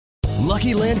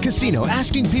Lucky Land Casino,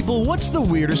 asking people, what's the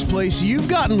weirdest place you've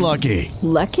gotten lucky?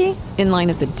 Lucky? In line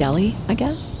at the deli, I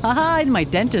guess? Aha, in my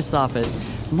dentist's office.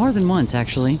 More than once,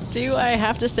 actually. Do I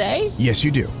have to say? Yes,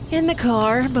 you do. In the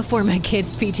car before my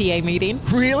kids' PTA meeting.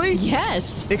 Really?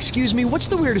 Yes. Excuse me, what's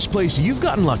the weirdest place you've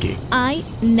gotten lucky? I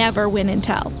never win and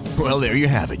tell. Well, there you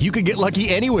have it. You can get lucky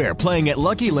anywhere, playing at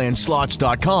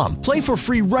LuckyLandSlots.com. Play for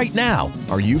free right now.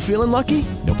 Are you feeling lucky?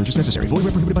 No purchase necessary. Void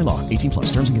where prohibited by law. 18 plus.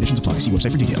 Terms and conditions apply. See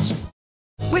website for details.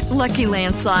 With Lucky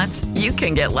Land Slots, you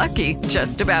can get lucky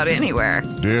just about anywhere.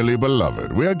 Dearly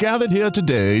beloved, we are gathered here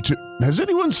today to... Has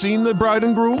anyone seen the bride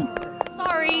and groom?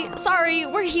 Sorry,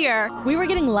 we're here. We were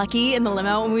getting lucky in the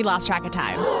limo and we lost track of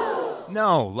time.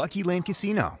 No, Lucky Land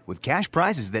Casino, with cash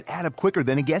prizes that add up quicker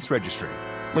than a guest registry.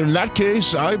 In that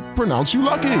case, I pronounce you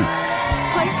lucky.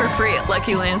 Play for free at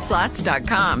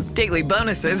LuckyLandSlots.com. Daily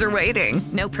bonuses are waiting.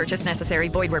 No purchase necessary.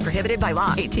 Void where prohibited by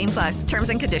law. 18 plus. Terms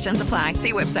and conditions apply.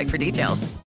 See website for details.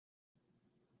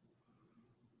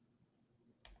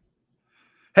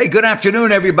 Hey, good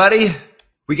afternoon, everybody.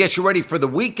 We get you ready for the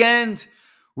weekend.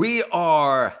 We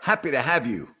are happy to have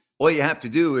you. All you have to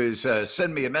do is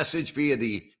send me a message via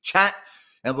the chat,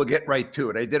 and we'll get right to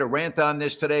it. I did a rant on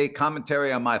this today,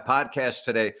 commentary on my podcast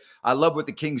today. I love what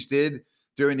the Kings did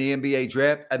during the NBA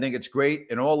draft. I think it's great.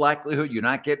 In all likelihood, you're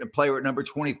not getting a player at number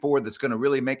 24 that's going to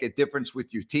really make a difference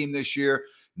with your team this year.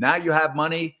 Now you have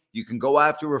money. You can go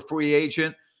after a free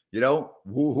agent,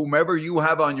 whomever you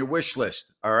have on your wish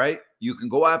list, all right? You can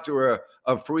go after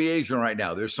a free agent right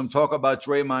now. There's some talk about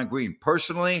Draymond Green.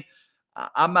 Personally,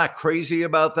 I'm not crazy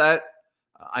about that.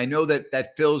 I know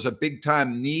that fills a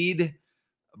big-time need,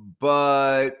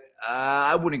 but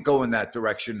I wouldn't go in that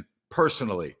direction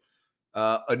personally.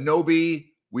 Anobi,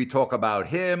 we talk about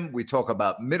him. We talk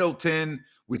about Middleton.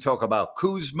 We talk about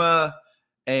Kuzma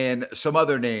and some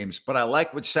other names, but I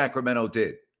like what Sacramento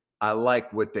did. I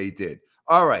like what they did.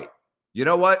 All right. You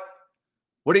know what?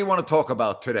 What do you want to talk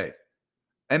about today?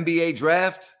 NBA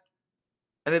draft?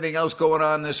 Anything else going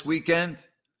on this weekend?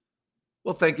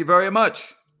 Well, thank you very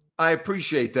much. I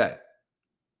appreciate that.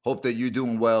 Hope that you're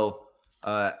doing well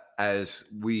as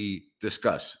we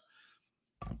discuss.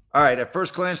 All right, at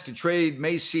first glance, the trade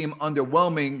may seem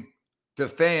underwhelming to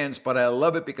fans, but I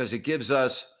love it because it gives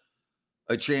us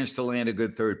a chance to land a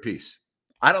good third piece.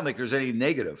 I don't think there's any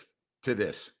negative to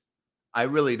this. I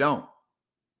really don't.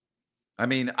 I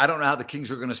mean, I don't know how the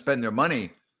Kings are going to spend their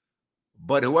money,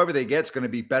 but whoever they get is going to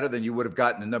be better than you would have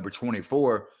gotten in number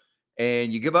 24.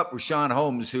 And you give up Richaun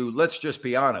Holmes, who, let's just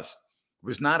be honest,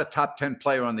 was not a top 10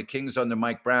 player on the Kings under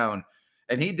Mike Brown,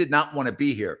 and he did not want to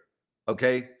be here,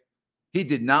 okay? He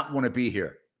did not want to be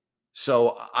here.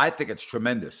 So I think it's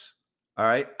tremendous, all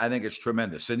right? I think it's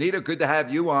tremendous. Anita, good to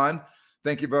have you on.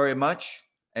 Thank you very much,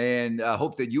 and I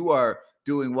hope that you are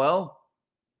doing well.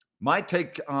 My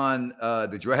take on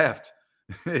the draft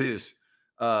is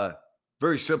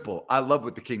very simple. I love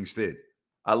what the Kings did.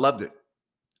 I loved it.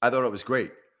 I thought it was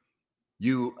great.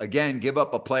 You, again, give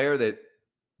up a player that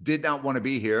did not want to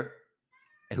be here,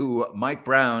 who Mike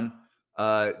Brown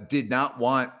did not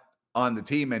want on the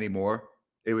team anymore.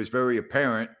 It was very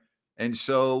apparent. And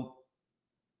so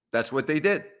that's what they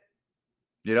did.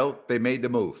 They made the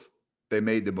move.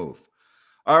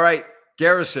 All right,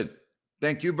 Garrison,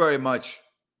 thank you very much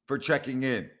for checking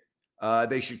in.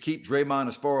 They should keep Draymond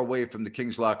as far away from the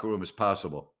Kings locker room as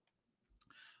possible.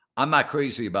 I'm not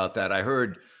crazy about that. I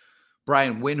heard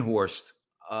Brian Windhorst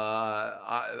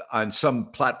on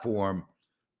some platform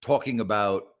talking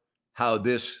about how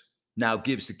this now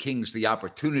gives the Kings the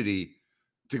opportunity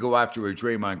to go after a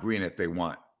Draymond Green if they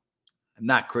want. I'm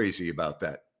not crazy about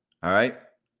that. All right?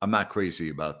 I'm not crazy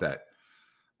about that.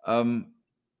 Going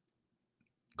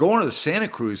to the Santa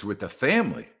Cruz with the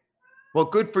family. Well,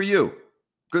 good for you.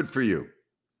 Good for you.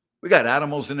 We got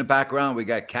animals in the background. We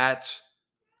got cats.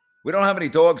 We don't have any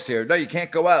dogs here. No, you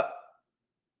can't go out.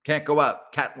 Can't go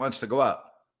out. Cat wants to go out.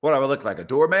 What do I look like, a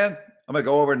doorman? I'm going to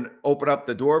go over and open up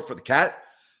the door for the cat?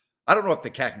 I don't know if the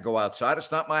cat can go outside.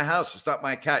 It's not my house. It's not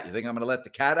my cat. You think I'm going to let the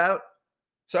cat out?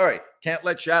 Sorry, can't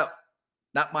let you out.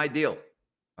 Not my deal.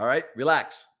 All right?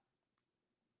 Relax.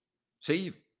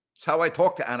 See, it's how I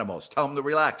talk to animals. Tell them to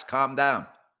relax, calm down.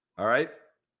 All right?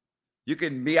 You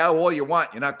can meow all you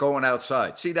want. You're not going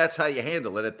outside. See, that's how you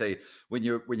handle it when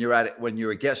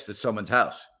you're a guest at someone's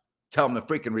house. Tell them to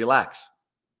freaking relax.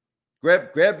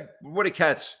 Grab, what are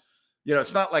cats?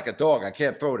 It's not like a dog. I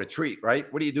can't throw it a treat,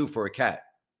 right? What do you do for a cat?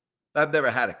 I've never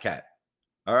had a cat.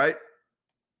 All right?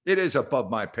 It is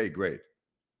above my pay grade.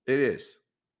 It is.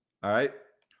 All right?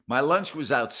 My lunch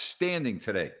was outstanding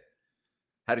today.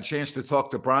 Had a chance to talk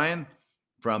to Brian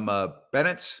from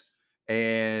Bennett's.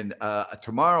 And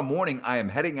tomorrow morning, I am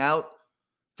heading out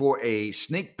for a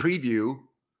sneak preview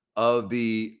of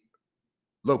the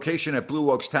location at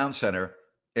Blue Oaks Town Center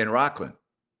in Rockland.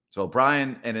 So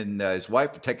Brian and his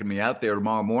wife are taking me out there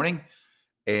tomorrow morning,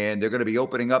 and they're going to be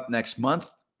opening up next month,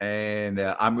 and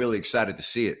I'm really excited to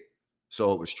see it.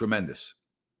 So it was tremendous.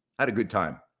 Had a good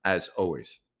time, as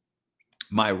always.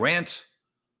 My rant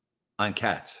on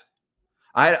cats.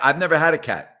 I've never had a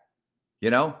cat, you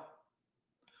know?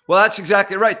 Well, that's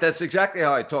exactly right. That's exactly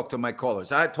how I talk to my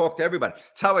callers. I talk to everybody.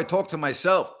 It's how I talk to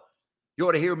myself. You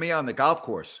ought to hear me on the golf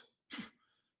course.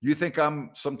 You think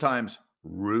I'm sometimes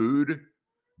rude,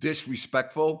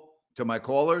 disrespectful to my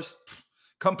callers?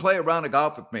 Come play a round of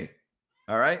golf with me,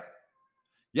 all right?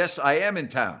 Yes, I am in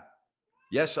town.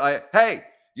 Hey,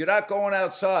 you're not going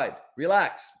outside.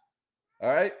 Relax, all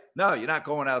right? No, you're not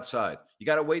going outside. You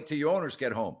got to wait till your owners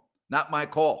get home. Not my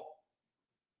call.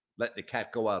 Let the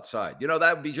cat go outside. You know,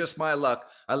 that would be just my luck.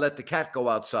 I let the cat go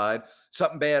outside.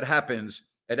 Something bad happens,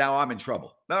 and now I'm in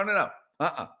trouble. No.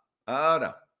 Oh,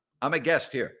 no. I'm a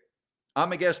guest here.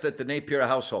 I'm a guest at the Napier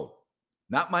household.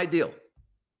 Not my deal.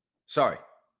 Sorry.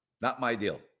 Not my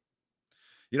deal.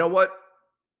 You know what?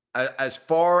 As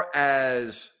far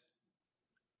as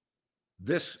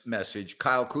this message,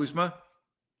 Kyle Kuzma,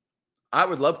 I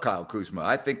would love Kyle Kuzma.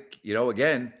 I think,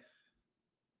 again,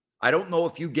 I don't know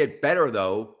if you get better,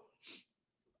 though,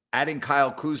 adding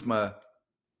Kyle Kuzma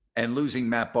and losing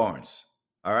Matt Barnes.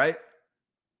 All right?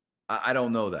 I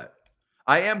don't know that.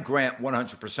 I am Grant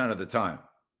 100% of the time.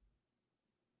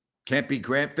 Can't be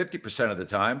Grant 50% of the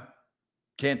time.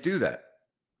 Can't do that.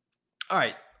 All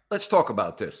right, let's talk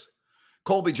about this.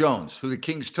 Colby Jones, who the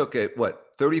Kings took at,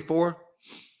 34?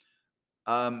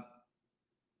 I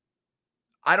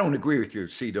don't agree with you,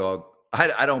 C-Dog.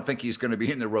 I don't think he's going to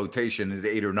be in the rotation at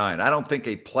 8 or 9. I don't think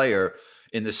a player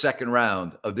in the second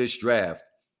round of this draft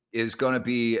is going to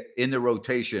be in the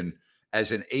rotation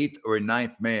as an 8th or a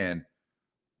 9th man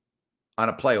on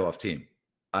a playoff team.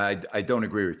 I don't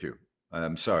agree with you.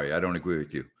 I'm sorry. I don't agree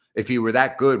with you. If he were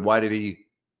that good, why did he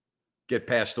get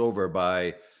passed over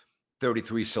by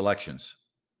 33 selections?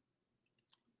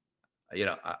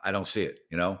 I don't see it,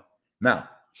 Now,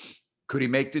 could he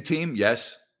make the team?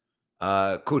 Yes.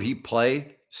 Could he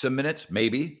play some minutes?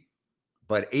 Maybe.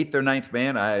 But 8th or 9th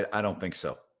man, I don't think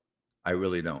so. I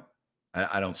really don't.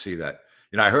 I don't see that.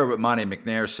 I heard what Monty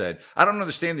McNair said. I don't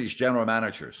understand these general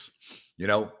managers.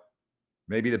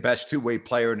 Maybe the best two-way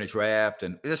player in the draft.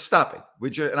 And just stop it,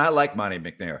 would you? And I like Monty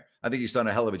McNair. I think he's done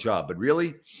a hell of a job. But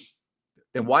really?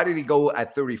 Then why did he go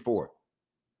at 34?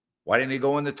 Why didn't he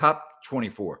go in the top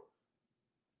 24?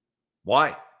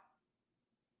 Why?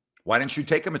 Why didn't you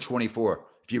take him at 24?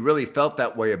 If you really felt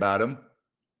that way about him,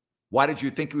 why did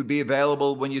you think he would be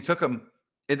available when you took him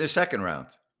in the second round?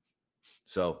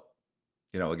 So,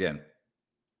 again,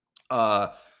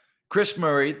 Chris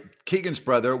Murray, Keegan's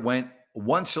brother, went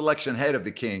one selection ahead of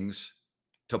the Kings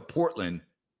to Portland.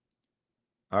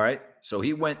 All right. So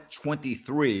he went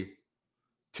 23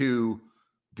 to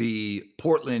the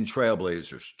Portland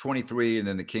Trailblazers, 23. And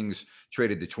then the Kings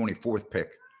traded the 24th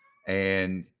pick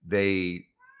and they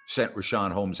sent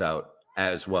Richaun Holmes out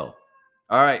as well.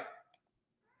 All right.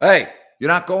 Hey, you're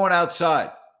not going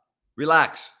outside.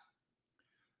 Relax.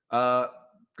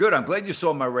 Good. I'm glad you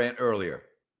saw my rant earlier.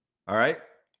 All right.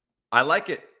 I like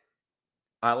it.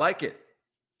 I like it.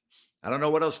 I don't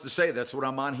know what else to say. That's what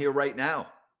I'm on here right now.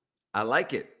 I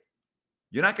like it.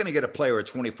 You're not going to get a player at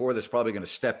 24 that's probably going to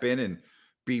step in and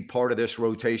be part of this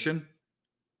rotation.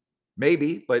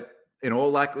 Maybe, but in all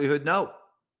likelihood, no.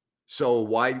 So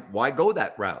why go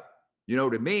that route?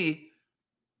 To me,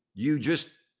 you just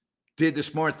did the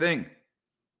smart thing.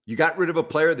 You got rid of a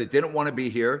player that didn't want to be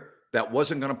here, that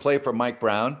wasn't going to play for Mike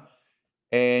Brown,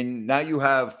 and now you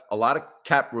have a lot of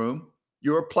cap room.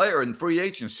 You're a player in free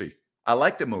agency. I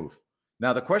like the move.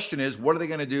 Now, the question is, what are they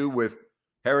going to do with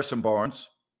Harrison Barnes,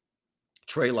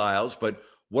 Trey Lyles? But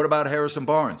what about Harrison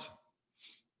Barnes?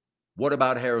 What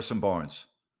about Harrison Barnes?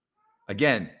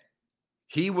 Again,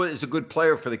 he was a good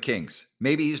player for the Kings.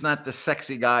 Maybe he's not the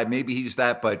sexy guy. Maybe he's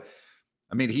that. But,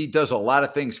 he does a lot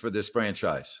of things for this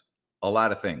franchise. A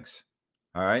lot of things.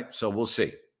 All right? So we'll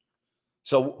see.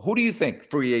 So who do you think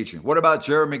free agent? What about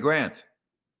Jeremy Grant?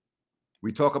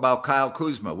 We talk about Kyle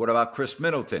Kuzma. What about Chris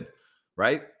Middleton?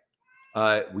 Right?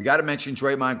 We got to mention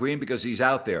Draymond Green because he's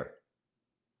out there.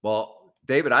 Well,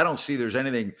 David, I don't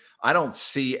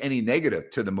see any negative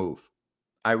to the move.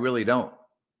 I really don't.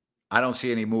 I don't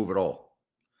see any move at all.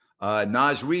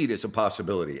 Naz Reid is a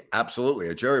possibility.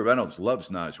 Absolutely. Jerry Reynolds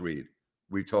loves Naz Reid.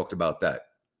 We've talked about that,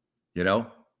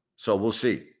 So we'll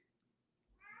see.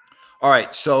 All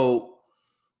right. So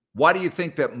Why do you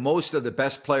think that most of the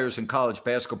best players in college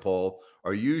basketball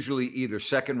are usually either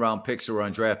second-round picks or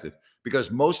undrafted?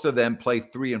 Because most of them play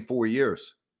 3 and 4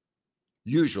 years,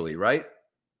 usually, right?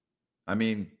 I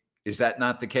mean, is that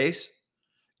not the case?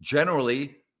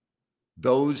 Generally,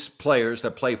 those players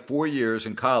that play 4 years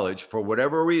in college, for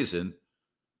whatever reason,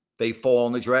 they fall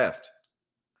in the draft.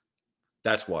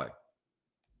 That's why.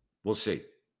 We'll see.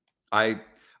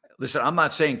 Listen, I'm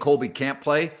not saying Colby can't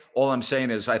play. All I'm saying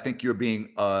is I think you're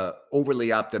being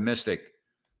overly optimistic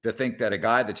to think that a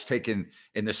guy that's taken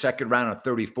in the second round of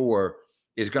 34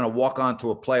 is going to walk onto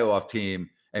a playoff team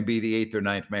and be the 8th or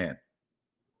 9th man.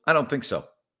 I don't think so.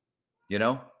 You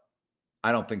know?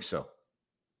 I don't think so.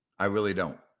 I really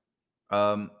don't.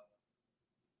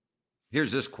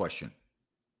 Here's this question.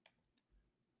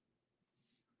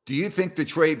 Do you think the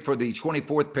trade for the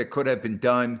 24th pick could have been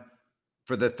done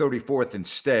for the 34th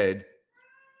instead?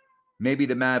 Maybe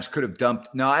the Mavs could have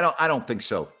dumped. No, I don't think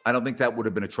so. I don't think that would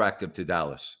have been attractive to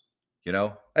Dallas. You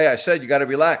know? Hey, I said you got to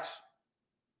relax.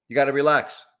 You got to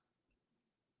relax.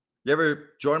 You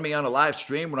ever join me on a live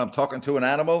stream when I'm talking to an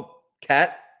animal?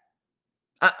 Cat?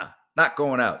 Not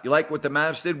going out. You like what the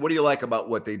Mavs did? What do you like about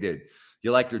what they did?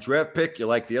 You like your draft pick? You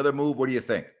like the other move? What do you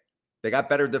think? They got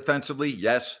better defensively?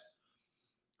 Yes.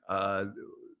 I'm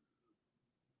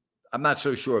not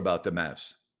so sure about the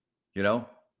Mavs, you know?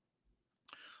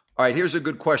 All right, here's a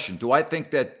good question. Do I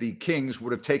think that the Kings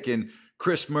would have taken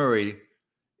Chris Murray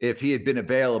if he had been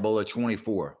available at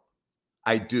 24?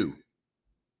 I do.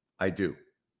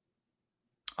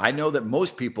 I know that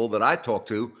most people that I talked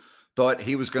to thought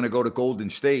he was going to go to Golden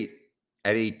State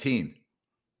at 18.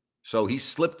 So he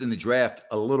slipped in the draft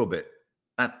a little bit,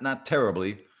 not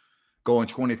terribly, going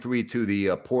 23 to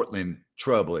the Portland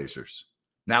Trailblazers.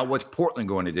 Now, what's Portland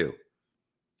going to do?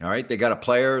 All right, they got a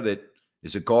player that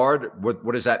is a guard.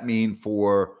 What does that mean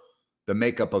for the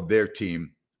makeup of their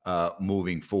team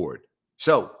moving forward?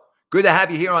 So good to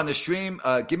have you here on the stream.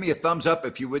 Give me a thumbs up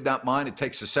if you would not mind. It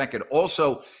takes a second.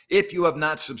 Also, if you have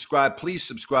not subscribed, please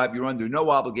subscribe. You're under no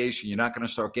obligation. You're not going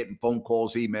to start getting phone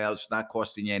calls, emails. It's not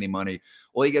costing you any money.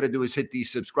 All you got to do is hit the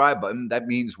subscribe button. That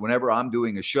means whenever I'm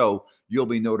doing a show, you'll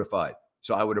be notified.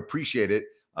 So I would appreciate it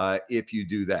if you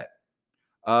do that.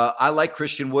 I like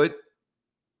Christian Wood.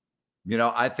 You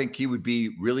know, I think he would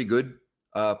be really good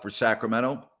for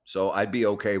Sacramento. So I'd be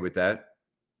okay with that.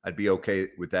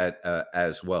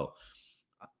 As well.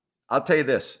 I'll tell you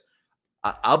this.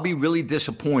 I'll be really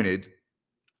disappointed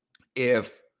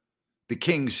if the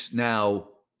Kings now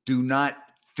do not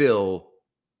fill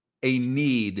a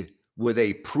need with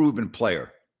a proven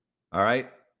player. All right?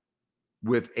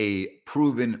 With a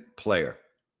proven player.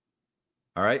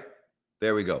 All right?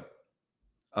 There we go.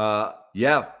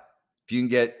 Yeah. If you can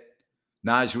get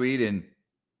Naz Reid and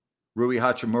Rui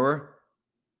Hachimura,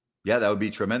 yeah, that would be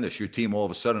tremendous. Your team all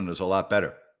of a sudden is a lot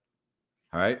better.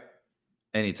 All right?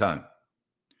 Anytime.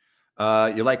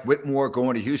 You like Whitmore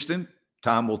going to Houston?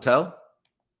 Time will tell.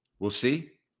 We'll see.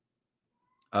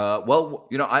 Well,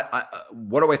 you know, I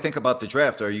what do I think about the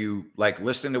draft? Are you like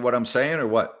listening to what I'm saying or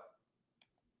what?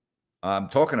 I'm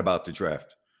talking about the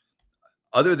draft.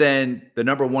 Other than the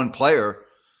number one player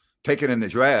taken in the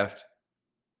draft,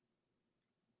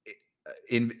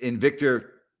 in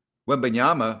Victor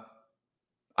Wembanyama,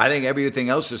 I think everything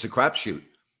else is a crapshoot.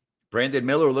 Brandon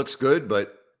Miller looks good,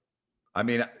 but I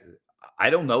mean, I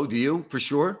don't know. Do you for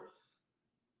sure?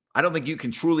 I don't think you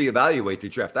can truly evaluate the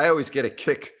draft. I always get a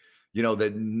kick, you know,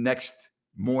 the next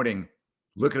morning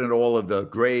looking at all of the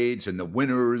grades and the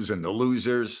winners and the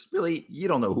losers. Really, you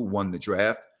don't know who won the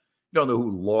draft. You don't know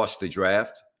who lost the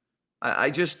draft. I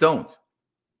just don't,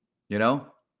 you know?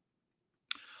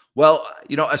 Well,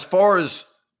 you know, as far as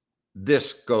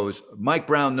this goes, Mike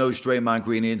Brown knows Draymond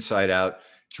Green inside out.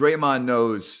 Draymond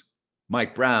knows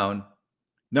Mike Brown.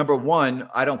 Number one,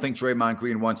 I don't think Draymond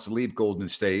Green wants to leave Golden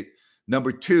State.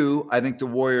 Number two, I think the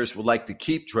Warriors would like to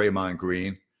keep Draymond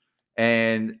Green.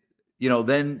 And, you know,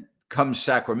 then comes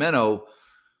Sacramento.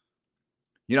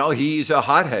 You know, he's a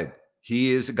hothead.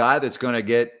 He is a guy that's going to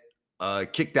get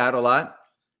kicked out a lot.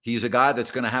 He's a guy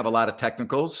that's going to have a lot of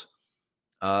technicals.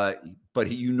 But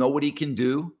you know what he can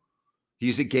do.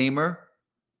 He's a gamer,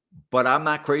 but I'm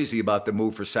not crazy about the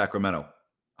move for Sacramento.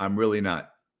 I'm really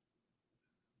not.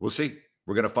 We'll see.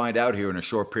 We're going to find out here in a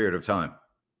short period of time.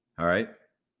 All right.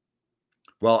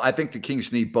 Well, I think the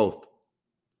Kings need both.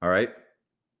 All right.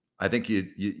 I think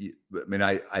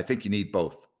I think you need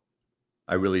both.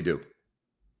 I really do.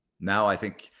 Now I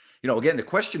think, you know, again, the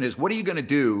question is, what are you going to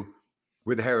do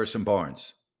with Harrison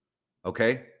Barnes?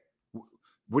 Okay.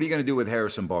 What are you going to do with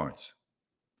Harrison Barnes?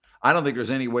 I don't think there's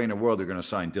any way in the world they're going to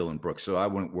sign Dylan Brooks, so I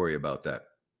wouldn't worry about that.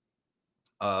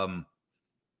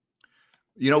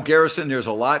 Garrison, there's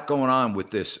a lot going on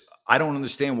with this. I don't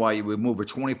understand why you would move a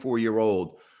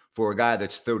 24-year-old for a guy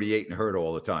that's 38 and hurt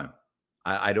all the time.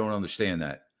 I don't understand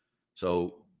that.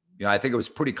 So, I think it was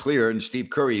pretty clear, and Steve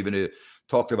Kerr even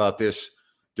talked about this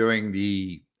during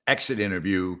the exit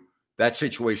interview. That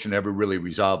situation never really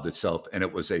resolved itself, and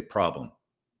it was a problem.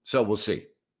 So we'll see.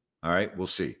 All right, we'll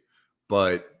see.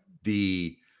 But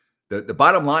the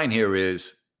bottom line here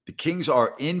is the Kings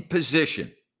are in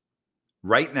position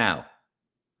right now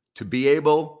to be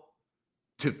able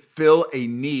to fill a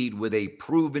need with a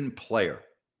proven player.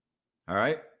 All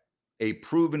right? A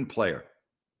proven player.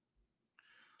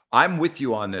 I'm with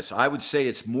you on this. I would say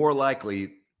it's more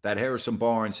likely that Harrison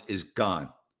Barnes is gone.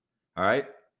 All right?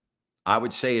 I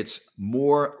would say it's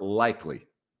more likely.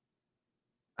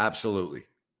 Absolutely.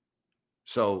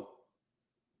 So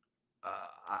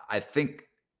I think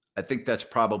that's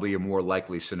probably a more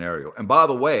likely scenario. And by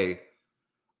the way,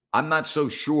 I'm not so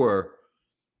sure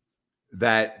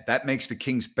that makes the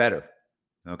Kings better.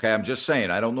 Okay, I'm just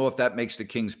saying, I don't know if that makes the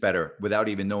Kings better without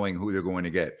even knowing who they're going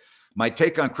to get. My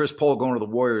take on Chris Paul going to the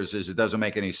Warriors is it doesn't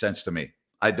make any sense to me.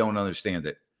 I don't understand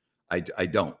it. I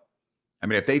don't. I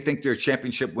mean, if they think their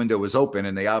championship window is open,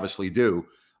 and they obviously do,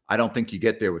 I don't think you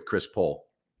get there with Chris Paul.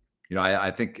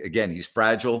 I think, again, he's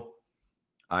fragile.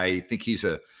 I think he's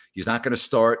not going to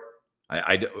start.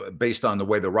 Based on the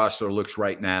way the roster looks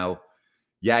right now.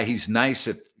 Yeah, he's nice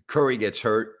if Curry gets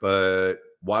hurt, but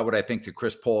why would I think that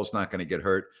Chris Paul's not going to get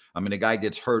hurt? I mean, the guy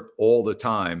gets hurt all the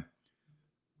time.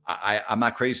 I'm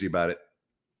not crazy about it.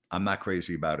 I'm not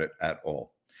crazy about it at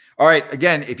all. All right.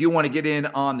 Again, if you want to get in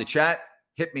on the chat,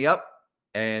 hit me up,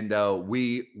 and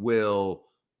we will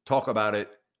talk about it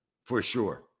for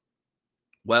sure.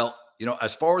 Well,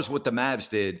 as far as what the Mavs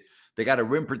did, they got a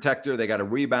rim protector, they got a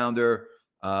rebounder.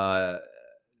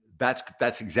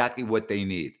 That's exactly what they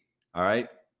need. All right.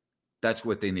 That's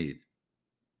what they need.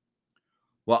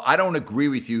 Well, I don't agree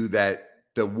with you that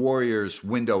the Warriors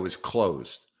window is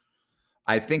closed.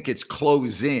 I think it's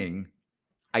closing.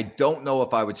 I don't know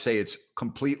if I would say it's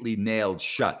completely nailed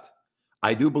shut.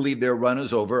 I do believe their run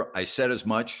is over. I said as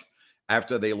much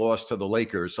after they lost to the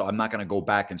Lakers, so I'm not going to go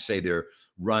back and say their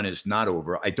run is not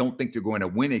over. I don't think they're going to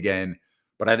win again,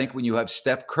 but I think when you have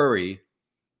Steph Curry,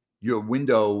 your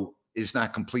window is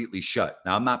not completely shut.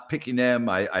 Now, I'm not picking them.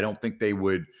 I don't think they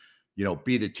would,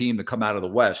 be the team to come out of the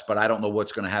West, but I don't know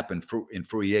what's going to happen in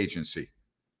free agency.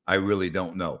 I really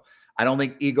don't know. I don't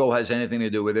think ego has anything to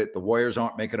do with it. The Warriors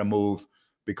aren't making a move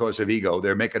because of ego.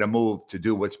 They're making a move to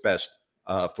do what's best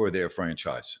for their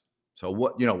franchise.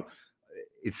 So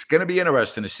it's going to be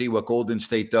interesting to see what Golden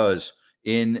State does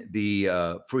in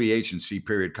the free agency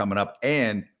period coming up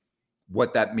and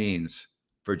what that means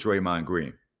for Draymond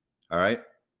Green. All right.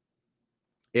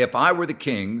 If I were the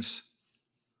Kings,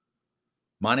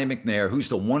 Monte McNair, who's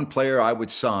the one player I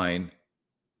would sign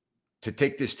to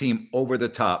take this team over the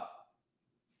top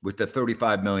with the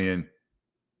 $35 million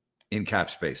in cap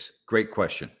space? Great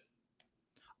question.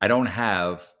 I don't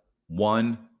have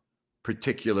one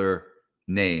particular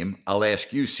name. I'll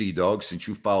ask you, Sea-Dog, since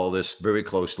you follow this very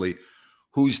closely,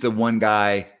 who's the one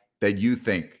guy that you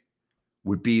think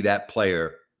would be that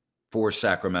player for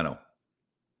Sacramento?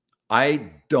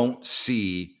 I don't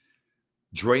see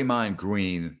Draymond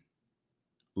Green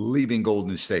leaving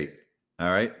Golden State. All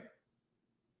right.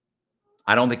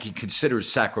 I don't think he considers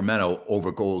Sacramento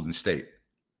over Golden State.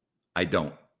 I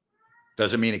don't.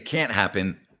 Doesn't mean it can't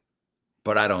happen,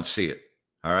 but I don't see it.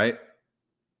 All right.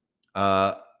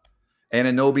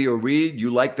 Anunoby or Reed,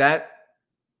 you like that?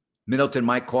 Middleton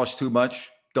might cost too much.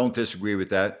 Don't disagree with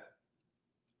that.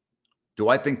 Do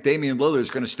I think Damian Lillard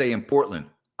is going to stay in Portland?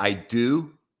 I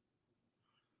do.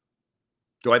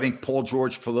 Do I think Paul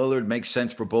George for Lillard makes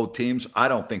sense for both teams? I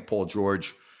don't think Paul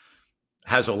George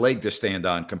has a leg to stand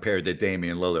on compared to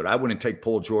Damian Lillard. I wouldn't take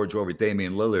Paul George over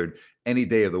Damian Lillard any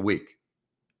day of the week.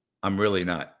 I'm really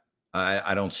not.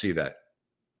 I don't see that.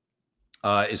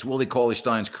 Is Willie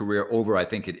Cauley-Stein's career over? I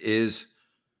think it is.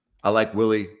 I like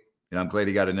Willie, and I'm glad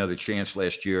he got another chance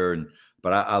last year.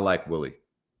 But I like Willie.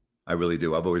 I really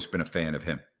do. I've always been a fan of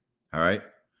him. All right.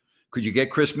 Could you get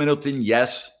Chris Middleton?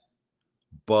 Yes.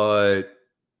 But,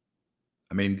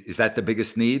 I mean, is that the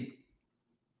biggest need?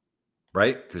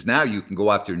 Right? Because now you can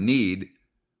go after need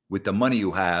with the money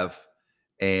you have,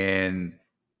 and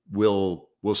we'll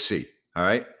see. All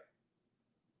right?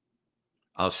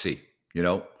 I'll see.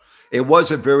 It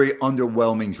was a very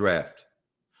underwhelming draft.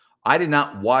 I did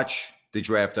not watch the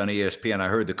draft on ESPN. I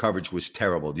heard the coverage was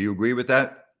terrible. Do you agree with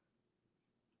that?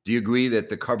 Do you agree that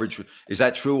the coverage, is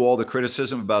that true? All the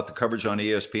criticism about the coverage on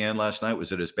ESPN last night,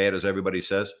 was it as bad as everybody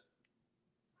says?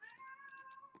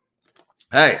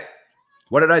 Hey,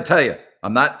 what did I tell you?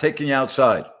 I'm not taking you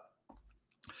outside.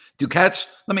 Do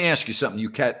cats, let me ask you something, you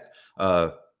cat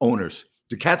owners.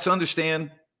 Do cats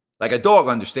understand? Like a dog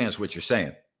understands what you're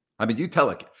saying. I mean, you tell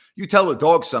a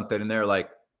dog something and they're like,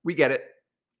 we get it.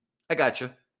 I got you.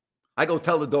 I go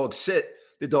tell the dog sit,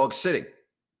 the dog's sitting.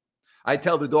 I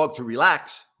tell the dog to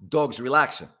relax, the dog's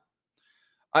relaxing.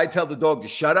 I tell the dog to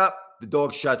shut up, the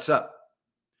dog shuts up.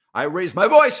 I raise my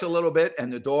voice a little bit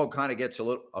and the dog kind of gets a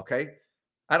little, okay?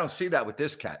 I don't see that with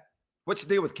this cat. What's the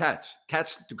deal with cats?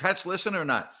 Do cats listen or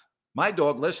not? My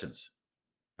dog listens.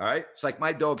 All right? It's like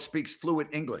my dog speaks fluent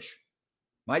English.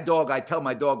 My dog, I tell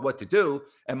my dog what to do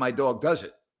and my dog does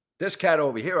it. This cat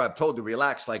over here, I've told to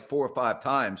relax like 4 or 5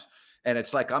 times and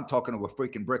it's like I'm talking to a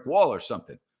freaking brick wall or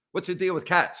something. What's the deal with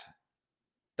cats?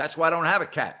 That's why I don't have a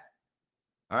cat.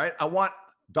 All right? I want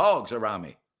dogs around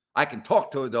me. I can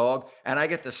talk to a dog and I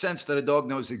get the sense that a dog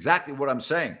knows exactly what I'm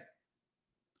saying.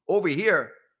 Over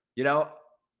here, you know,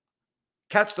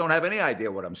 cats don't have any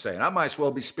idea what I'm saying. I might as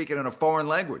well be speaking in a foreign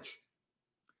language.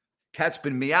 Cat's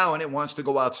been meowing. It wants to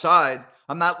go outside.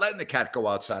 I'm not letting the cat go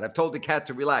outside. I've told the cat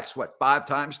to relax, 5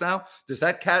 times now? Does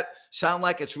that cat sound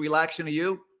like it's relaxing to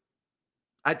you?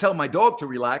 I tell my dog to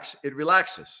relax, it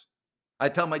relaxes. I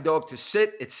tell my dog to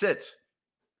sit, it sits.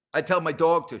 I tell my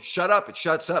dog to shut up, it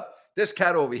shuts up. This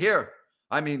cat over here,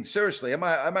 I mean, seriously, I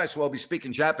might as well be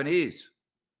speaking Japanese.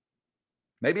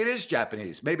 Maybe it is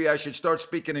Japanese. Maybe I should start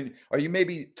speaking in, or you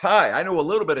maybe Thai. I know a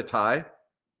little bit of Thai.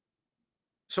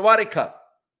 Sawadee cup.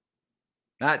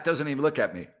 Nah, it doesn't even look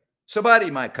at me.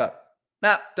 Sabadi my cup.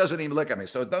 Nah, doesn't even look at me.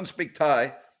 So don't speak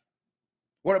Thai.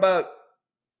 What about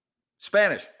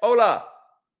Spanish? Hola.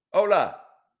 Hola.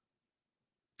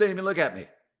 Didn't even look at me.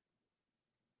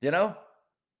 You know?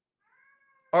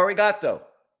 Arigato.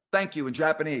 Thank you in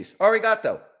Japanese.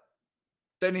 Arigato.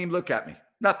 Didn't even look at me.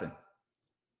 Nothing.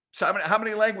 So how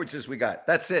many languages we got?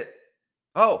 That's it.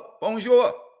 Oh,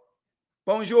 bonjour.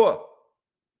 Bonjour.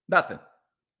 Nothing.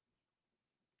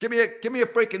 Give me a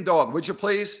freaking dog, would you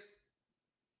please?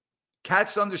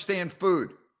 Cats understand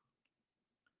food.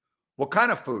 What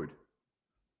kind of food?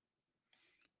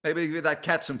 Maybe give that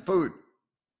cat some food.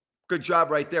 Good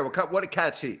job right there. What do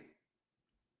cats eat?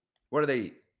 What do they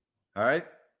eat? All right.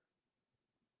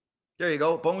 There you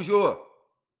go. Bonjour.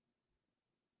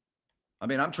 I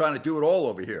mean, I'm trying to do it all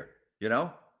over here, you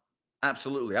know?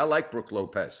 Absolutely. I like Brooke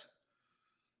Lopez.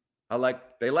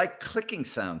 They like clicking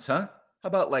sounds, huh? How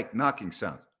about like knocking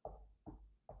sounds?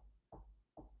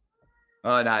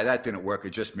 Oh, no, that didn't work.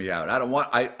 It just me out.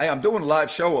 I'm doing a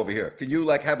live show over here. Can you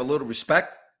like have a little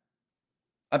respect?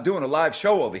 I'm doing a live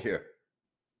show over here.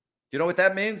 You know what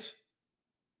that means?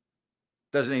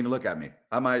 Doesn't even look at me.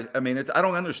 I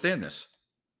don't understand this.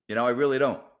 You know, I really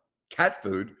don't. Cat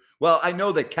food. Well, I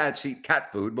know that cats eat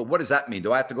cat food, but what does that mean?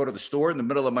 Do I have to go to the store in the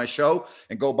middle of my show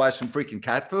and go buy some freaking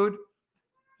cat food?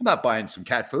 I'm not buying some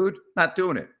cat food. Not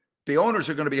doing it. The owners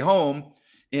are going to be home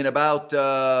in about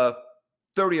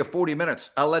 30 or 40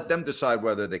 minutes. I'll let them decide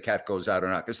whether the cat goes out or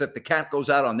not. Because if the cat goes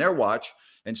out on their watch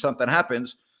and something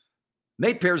happens,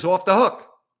 Napier's off the hook.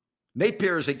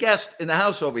 Napier is a guest in the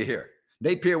house over here.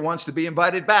 Napier wants to be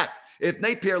invited back. If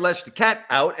Napier lets the cat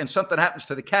out and something happens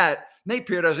to the cat,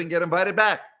 Napier doesn't get invited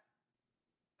back.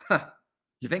 Huh.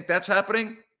 You think that's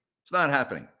happening? It's not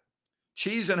happening.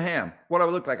 Cheese and ham. What do I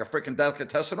look like, a freaking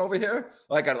delicatessen over here?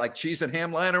 I got like cheese and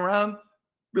ham lying around?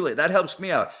 Really, that helps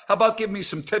me out. How about give me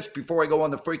some tips before I go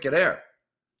on the freaking air?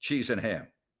 Cheese and ham.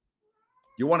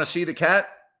 You want to see the cat?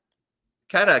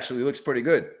 Cat actually looks pretty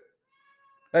good.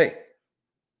 Hey,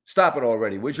 stop it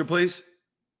already, would you please?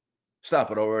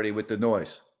 Stop it already with the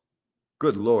noise.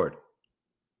 Good Lord.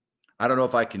 I don't know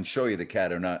if I can show you the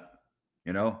cat or not.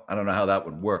 You know, I don't know how that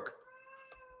would work.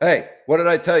 Hey, what did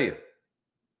I tell you?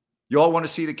 You all want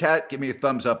to see the cat? Give me a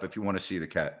thumbs up if you want to see the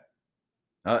cat.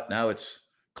 Now it's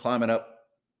climbing up.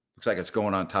 Looks like it's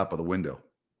going on top of the window.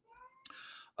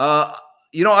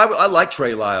 You know, I like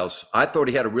Trey Lyles. I thought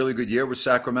he had a really good year with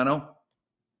Sacramento.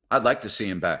 I'd like to see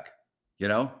him back. You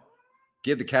know,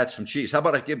 give the cat some cheese. How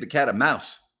about I give the cat a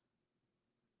mouse?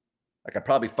 I could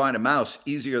probably find a mouse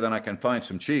easier than I can find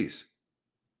some cheese.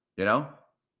 You know?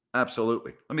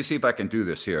 Absolutely. Let me see if I can do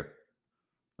this here.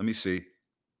 Let me see.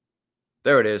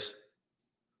 There it is.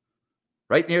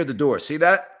 Right near the door. See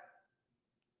that?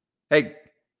 Hey.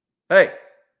 Hey.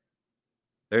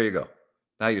 There you go.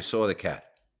 Now you saw the cat.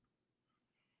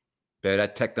 Yeah,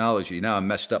 that technology. Now I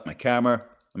messed up my camera.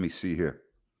 Let me see here.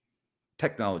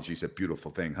 Technology is a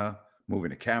beautiful thing, huh? Moving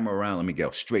the camera around. Let me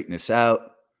go straighten this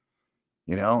out.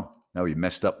 You know? Now we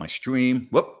messed up my stream.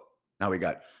 Whoop. Now I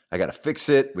got to fix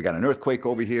it. We got an earthquake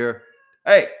over here.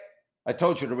 Hey, I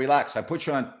told you to relax. I put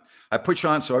you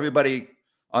on so everybody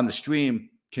on the stream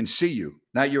can see you.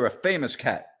 Now you're a famous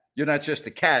cat. You're not just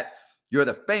a cat. You're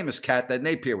the famous cat that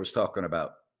Napier was talking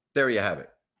about. There you have it.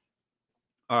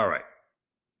 All right.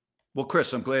 Well,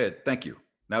 Chris, I'm glad. Thank you.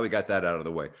 Now we got that out of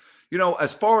the way. You know,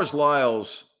 as far as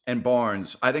Lyles and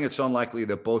Barnes, I think it's unlikely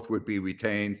that both would be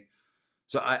retained.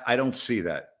 So I don't see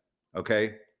that.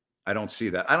 Okay. I don't see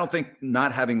that. I don't think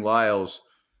not having Lyles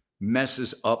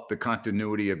messes up the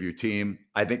continuity of your team.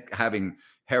 I think having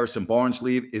Harrison Barnes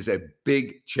leave is a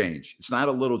big change. It's not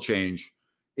a little change.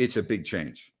 It's a big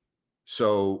change.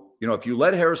 So, you know, if you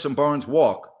let Harrison Barnes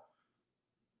walk,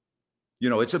 you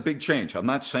know, it's a big change. I'm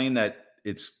not saying that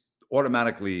it's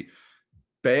automatically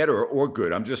bad or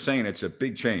good. I'm just saying it's a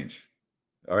big change.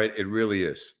 All right. It really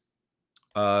is.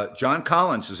 John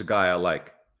Collins is a guy I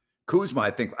like. Kuzma,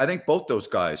 I think both those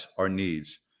guys are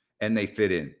needs and they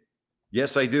fit in.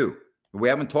 Yes, I do. We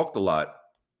haven't talked a lot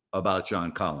about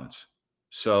John Collins.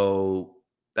 So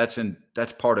that's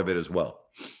part of it as well.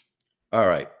 All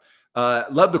right.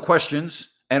 Love the questions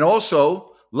and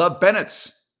also love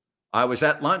Bennett's. I was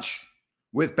at lunch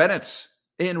with Bennett's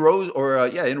in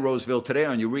Roseville today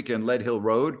on Eureka and Lead Hill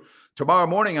Road. Tomorrow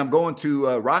morning, I'm going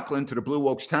to Rockland to the Blue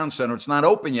Oaks Town Center. It's not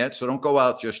open yet, so don't go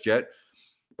out just yet.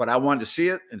 But I wanted to see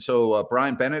it. And so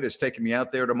Brian Bennett is taking me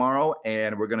out there tomorrow,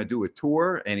 and we're going to do a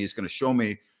tour, and he's going to show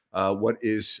me what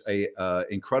is a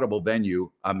incredible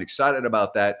venue. I'm excited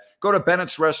about that. Go to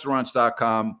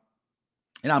bennettsrestaurants.com.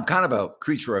 And I'm kind of a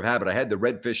creature of habit. I had the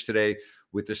redfish today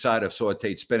with the side of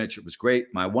sauteed spinach. It was great.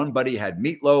 My one buddy had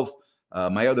meatloaf.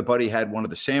 My other buddy had one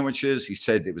of the sandwiches. He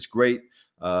said it was great.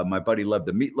 My buddy loved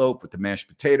the meatloaf with the mashed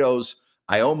potatoes.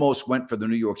 I almost went for the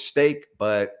New York steak,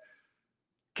 but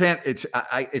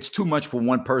it's too much for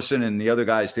one person, and the other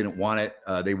guys didn't want it.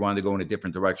 They wanted to go in a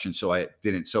different direction, so I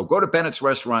didn't. So go to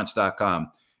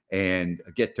bennettsrestaurants.com and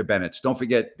get to Bennett's. Don't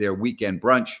forget their weekend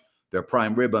brunch, their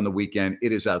prime rib on the weekend.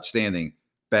 It is outstanding.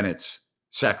 Bennett's,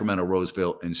 Sacramento,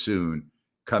 Roseville, and soon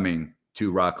coming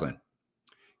to Rockland.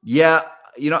 Yeah,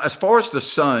 you know, as far as the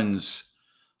Suns,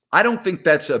 I don't think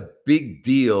that's a big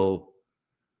deal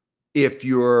if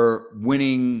you're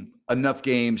winning enough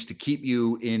games to keep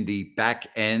you in the back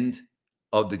end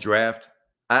of the draft.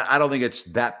 I don't think it's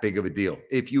that big of a deal.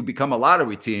 If you become a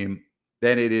lottery team,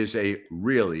 then it is a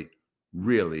really,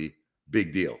 really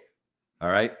big deal. All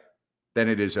right? Then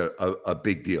it is a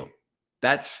big deal.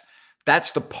 That's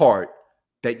the part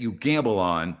that you gamble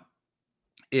on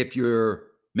if you're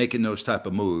making those type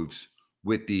of moves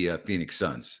with the Phoenix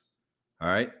Suns. All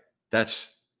right?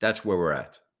 That's where we're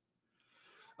at.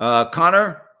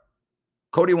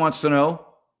 Cody wants to know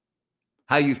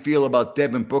how you feel about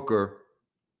Devin Booker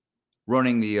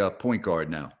running the point guard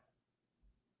now.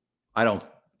 I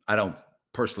don't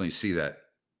personally see that.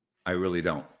 I really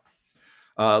don't.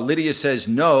 Lydia says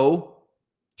no,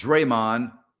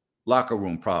 Draymond locker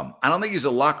room problem. I don't think he's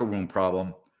a locker room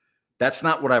problem. That's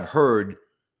not what I've heard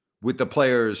with the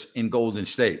players in Golden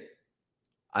State.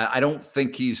 I don't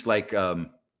think he's like a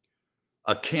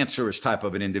cancerous type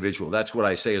of an individual. That's what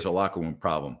I say is a locker room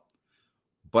problem.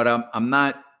 But I'm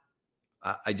not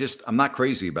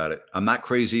crazy about it. I'm not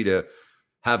crazy to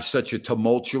have such a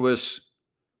tumultuous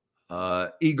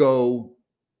ego,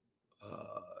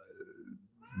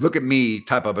 look at me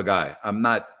type of a guy. I'm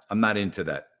not into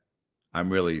that. I'm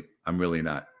really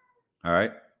not. All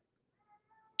right.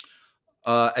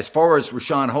 As far as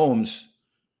Richaun Holmes,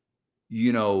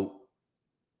 you know,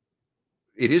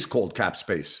 it is called cap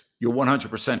space. You're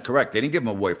 100% correct. They didn't give him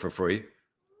away for free.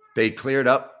 They cleared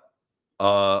up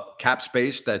cap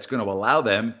space that's going to allow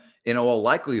them, in all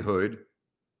likelihood,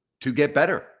 to get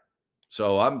better.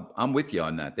 So I'm with you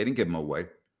on that. They didn't give him away.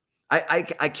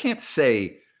 I can't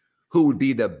say who would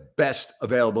be the best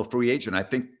available free agent. I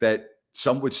think that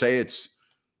some would say it's,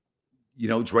 you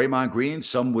know, Draymond Green.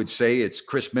 Some would say it's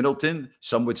Chris Middleton.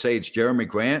 Some would say it's Jeremy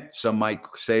Grant. Some might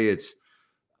say it's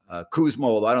Kuzma,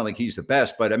 although I don't think he's the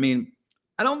best. But I mean,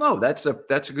 I don't know. That's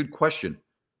a good question.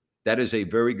 That is a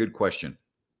very good question.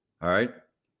 All right.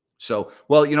 So,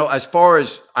 well, you know, as far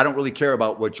as I don't really care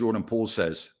about what Jordan Poole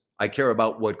says. I care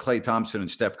about what Klay Thompson and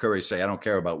Steph Curry say. I don't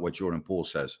care about what Jordan Poole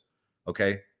says.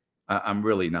 Okay. I'm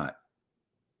really not.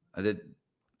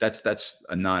 That's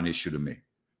a non-issue to me.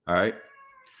 All right.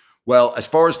 Well, as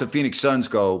far as the Phoenix Suns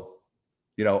go,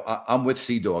 you know, I'm with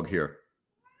Sea-Dog here.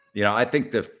 You know, I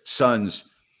think the Suns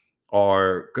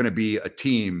are going to be a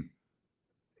team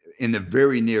in the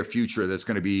very near future that's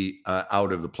going to be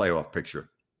out of the playoff picture.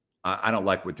 I don't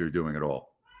like what they're doing at all.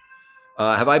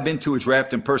 Have I been to a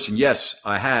draft in person? Yes,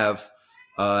 I have,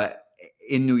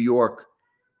 in New York,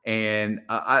 and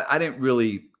I didn't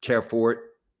really care for it.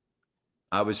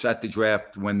 I was at the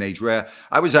draft when they draft.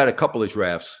 I was at a couple of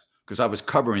drafts because I was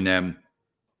covering them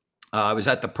I was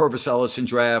at the Purvis Ellison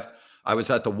draft. I was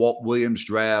at the Walt Williams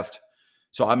draft.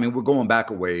 So, I mean, we're going back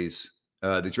a ways.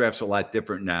 The draft's a lot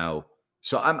different now.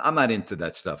 So I'm not into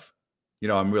that stuff.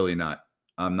 I'm really not.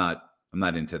 I'm not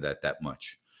into that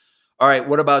much. All right.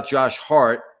 What about Josh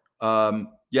Hart?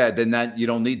 Then that you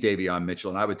don't need Davion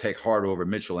Mitchell. And I would take Hart over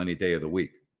Mitchell any day of the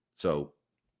week. So,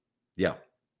 yeah.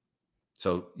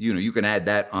 So, you can add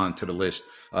that onto the list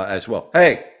as well.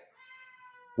 Hey,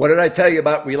 what did I tell you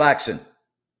about relaxing?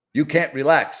 You can't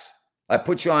relax. I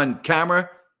put you on camera.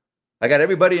 I got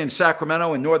everybody in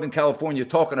Sacramento and Northern California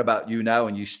talking about you now,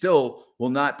 and you still will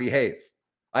not behave.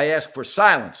 I ask for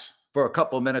silence for a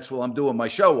couple of minutes while I'm doing my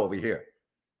show over here.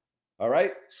 All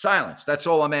right? Silence. That's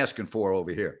all I'm asking for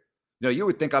over here. You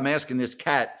would think I'm asking this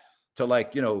cat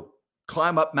to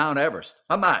climb up Mount Everest.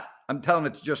 I'm not. I'm telling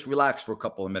it to just relax for a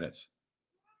couple of minutes.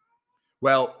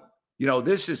 Well,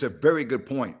 this is a very good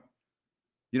point.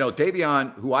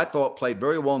 Davion, who I thought played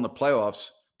very well in the playoffs,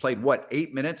 played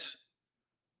 8 minutes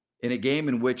in a game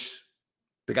in which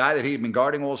the guy that he'd been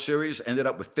guarding all series ended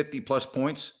up with 50 plus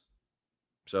points.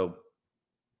 So,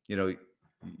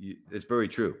 it's very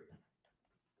true.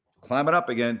 Climbing up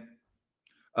again.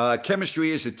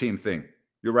 Chemistry is a team thing.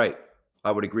 You're right.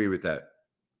 I would agree with that.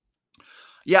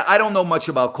 Yeah, I don't know much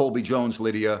about Colby Jones,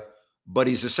 Lydia, but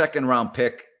he's a second-round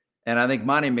pick. And I think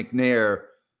Monty McNair,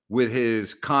 with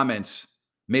his comments,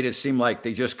 made it seem like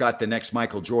they just got the next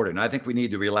Michael Jordan. I think we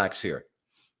need to relax here.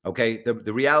 Okay?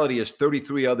 The reality is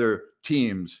 33 other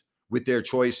teams with their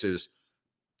choices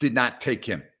did not take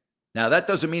him. Now, that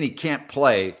doesn't mean he can't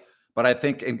play, but I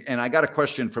think, and I got a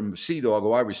question from Sea-Dog,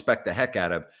 who I respect the heck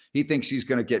out of. He thinks he's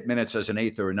going to get minutes as an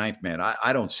 8th or a 9th man.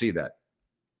 I don't see that.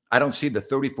 I don't see the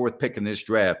 34th pick in this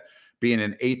draft being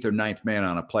an 8th or 9th man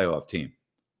on a playoff team.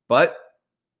 But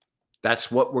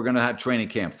that's what we're going to have training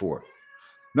camp for.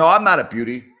 No, I'm not a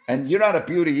beauty, and you're not a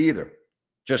beauty either,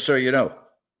 just so you know.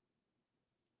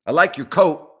 I like your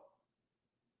coat.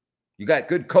 You got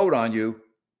good coat on you,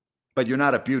 but you're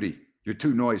not a beauty. You're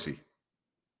too noisy.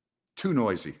 Too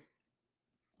noisy.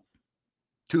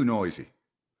 Too noisy.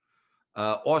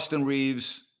 Austin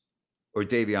Reeves or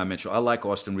Davion Mitchell. I like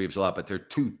Austin Reeves a lot, but they're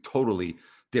two totally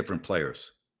different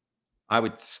players. I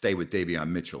would stay with Davion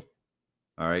Mitchell,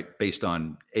 all right, based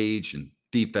on age and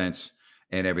defense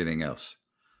and everything else.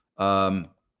 I'm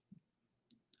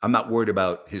not worried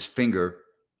about his finger.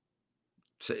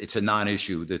 It's a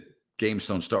non-issue. The games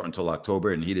don't start until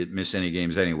October, and he didn't miss any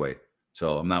games anyway.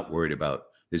 So I'm not worried about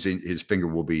his finger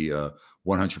will be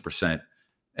 100%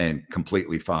 and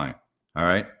completely fine. All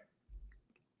right.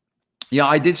 Yeah,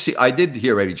 I did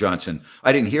hear Eddie Johnson.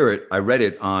 I didn't hear it. I read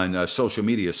it on social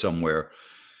media somewhere,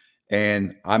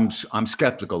 and I'm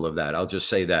skeptical of that. I'll just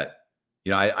say that.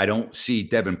 I don't see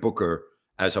Devin Booker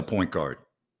as a point guard.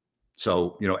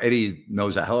 So, Eddie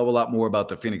knows a hell of a lot more about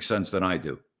the Phoenix Suns than I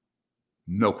do.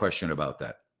 No question about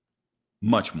that.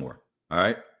 Much more. All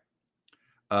right.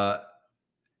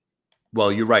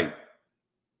 Well, you're right.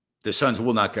 The Suns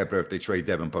will not get better if they trade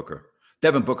Devin Booker.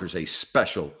 Devin Booker's a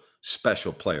special,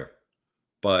 special player.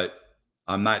 But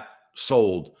I'm not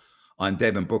sold on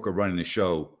Devin Booker running the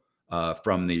show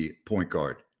from the point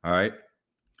guard. All right.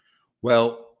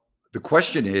 Well, the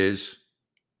question is,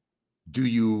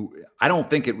 I don't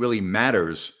think it really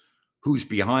matters who's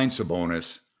behind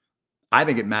Sabonis. I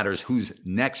think it matters who's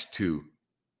next to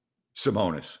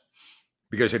Sabonis.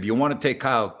 Because if you want to take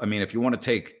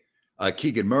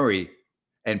Keegan Murray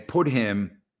and put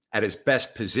him at his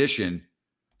best position,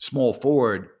 small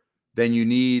forward, then you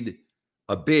need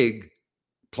a big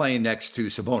playing next to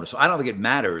Sabonis. So I don't think it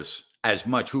matters as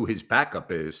much who his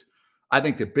backup is. I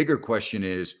think the bigger question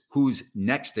is who's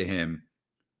next to him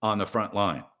on the front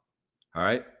line. All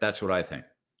right. That's what I think.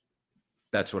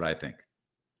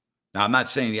 Now, I'm not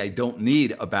saying I don't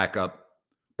need a backup,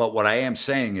 but what I am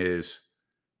saying is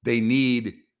they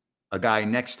need a guy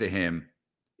next to him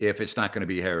if it's not going to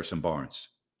be Harrison Barnes.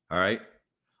 All right.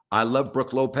 I love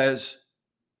Brook Lopez.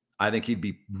 I think he'd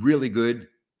be really good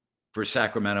for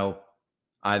Sacramento.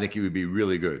 I think he would be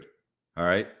really good. All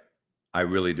right. I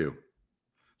really do.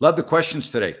 Love the questions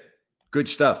today. Good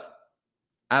stuff.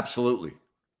 Absolutely.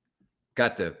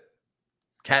 Got the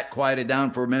cat quieted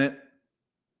down for a minute.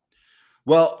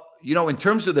 Well, in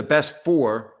terms of the best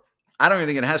four, I don't even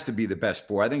think it has to be the best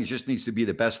four. I think it just needs to be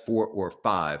the best 4 or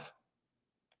 5.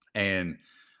 And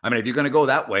if you're going to go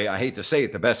that way, I hate to say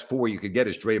it, the best 4 you could get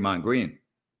is Draymond Green.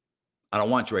 I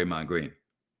don't want Draymond Green.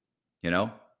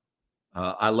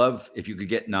 I love if you could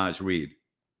get Naz Reid.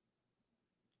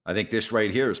 I think this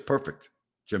right here is perfect.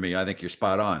 Jimmy, I think you're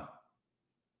spot on.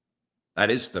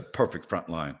 That is the perfect front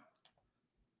line.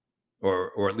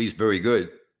 Or at least very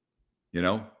good.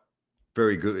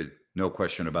 Very good. No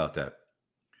question about that.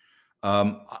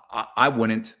 I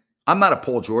wouldn't. I'm not a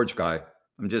Paul George guy.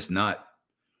 I'm just not.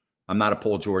 I'm not a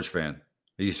Paul George fan.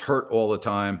 He's hurt all the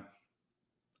time.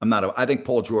 I think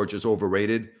Paul George is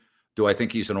overrated. Do I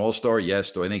think he's an all-star?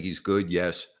 Yes. Do I think he's good?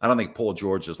 Yes. I don't think Paul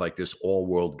George is like this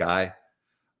all-world guy.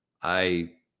 I'm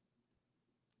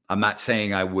not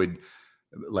saying I would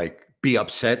like be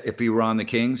upset if he were on the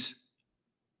Kings,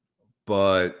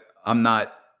 but I'm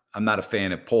not a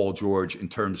fan of Paul George in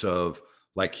terms of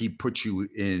like he puts you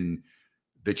in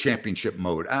the championship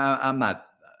mode.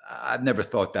 I've never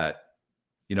thought that,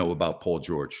 about Paul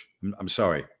George. I'm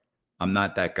sorry. I'm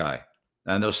not that guy.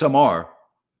 I know some are,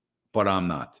 but I'm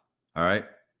not. All right.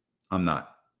 I'm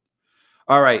not.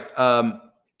 All right.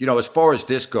 As far as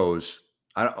this goes,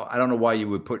 I don't know why you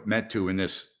would put Metu in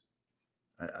this.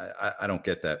 I don't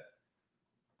get that.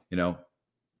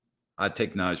 I'd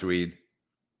take Naz Reid,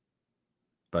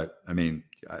 but I mean,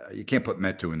 you can't put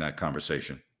Metu in that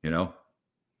conversation.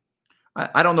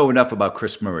 I don't know enough about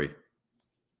Chris Murray.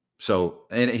 So,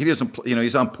 and he doesn't,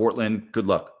 he's on Portland. Good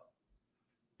luck.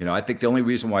 I think the only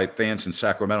reason why fans in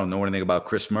Sacramento know anything about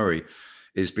Chris Murray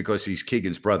is because he's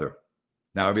Keegan's brother.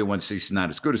 Now, everyone says he's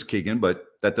not as good as Keegan, but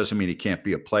that doesn't mean he can't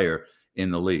be a player in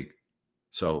the league.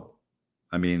 So,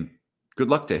 I mean, good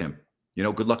luck to him.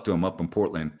 Good luck to him up in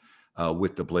Portland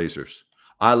with the Blazers.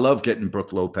 I love getting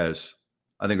Brook Lopez.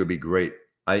 I think it would be great.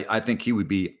 I think he would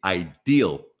be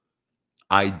ideal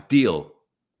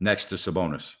next to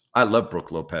Sabonis. I love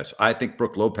Brook Lopez. I think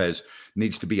Brook Lopez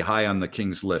needs to be high on the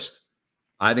Kings list.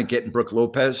 I think getting Brook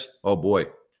Lopez, oh boy,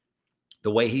 the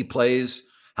way he plays,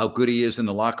 how good he is in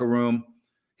the locker room,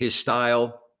 his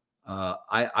style,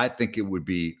 I think it would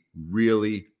be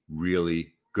really,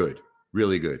 really good.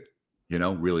 Really good.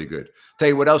 Really good. Tell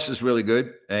you what else is really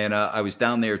good. And I was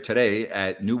down there today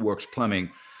at New Works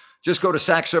Plumbing. Just go to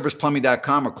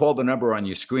sackserviceplumbing.com or call the number on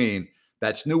your screen.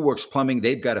 That's New Works Plumbing.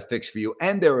 They've got a fix for you,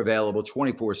 and they're available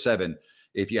 24/7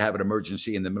 if you have an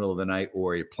emergency in the middle of the night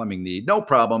or a plumbing need. No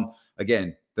problem.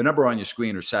 Again, the number on your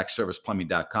screen or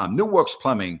sackserviceplumbing.com. New Works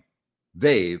Plumbing,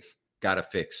 they've got a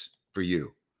fix for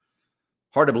you.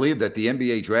 Hard to believe that the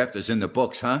NBA draft is in the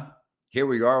books, huh? Here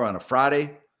we are on a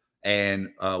Friday, and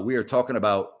we are talking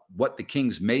about what the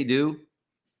Kings may do.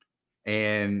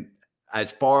 And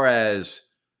as far as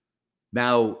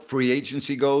now free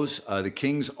agency goes, the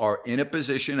Kings are in a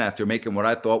position after making what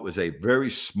I thought was a very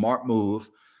smart move.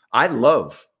 I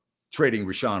love trading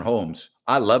Richaun Holmes.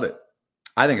 I love it.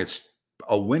 I think it's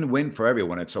a win-win for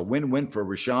everyone. It's a win-win for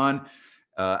Richaun.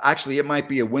 Actually, it might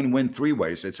be a win-win three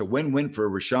ways. It's a win-win for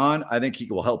Richaun. I think he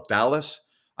will help Dallas.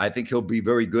 I think he'll be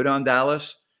very good on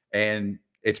Dallas. And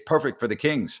it's perfect for the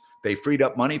Kings. They freed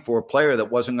up money for a player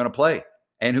that wasn't going to play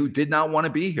and who did not want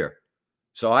to be here.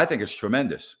 So I think it's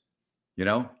tremendous.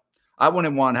 I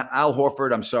wouldn't want Al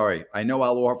Horford. I'm sorry. I know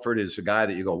Al Horford is a guy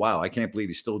that you go, wow, I can't believe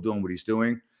he's still doing what he's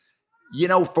doing.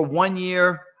 For 1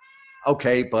 year,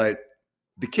 okay, but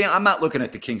I'm not looking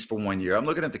at the Kings for 1 year. I'm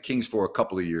looking at the Kings for a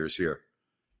couple of years here.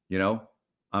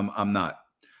 I'm not.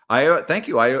 Thank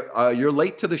you. You're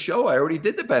late to the show. I already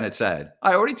did the Bennett's ad.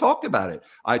 I already talked about it.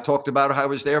 I talked about how I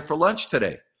was there for lunch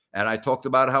today, and I talked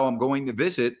about how I'm going to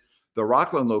visit the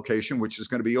Rockland location, which is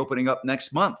going to be opening up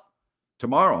next month.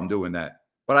 Tomorrow I'm doing that.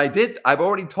 But I've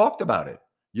already talked about it.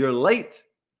 You're late.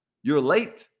 You're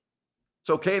late. It's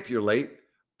okay if you're late,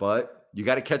 but you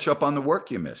got to catch up on the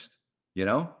work you missed,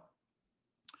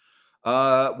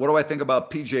 What do I think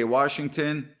about PJ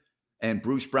Washington and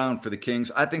Bruce Brown for the Kings?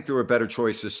 I think there are better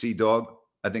choices, Sea-Dog.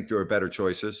 I think there are better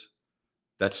choices.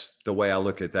 That's the way I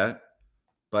look at that.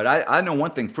 But I know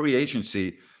one thing, free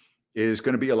agency is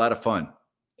going to be a lot of fun.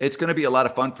 It's going to be a lot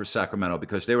of fun for Sacramento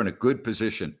because they're in a good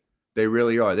position. They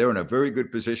really are. They're in a very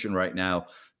good position right now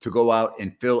to go out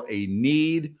and fill a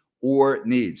need or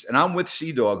needs. And I'm with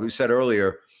Sea-Dog, who said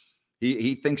earlier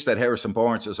he thinks that Harrison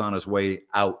Barnes is on his way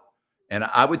out. And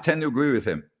I would tend to agree with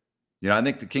him. I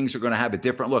think the Kings are going to have a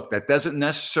different look. That doesn't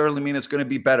necessarily mean it's going to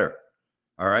be better.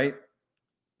 All right.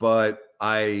 But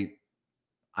I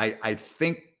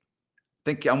think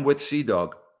I'm with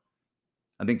Sea-Dog.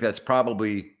 I think that's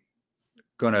probably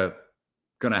gonna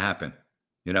happen.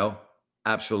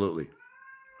 Absolutely.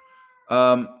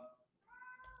 Monty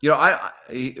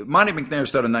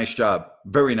McNair's done a nice job,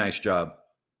 very nice job.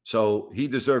 So he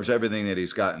deserves everything that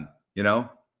he's gotten.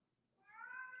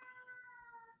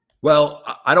 Well,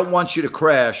 I don't want you to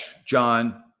crash,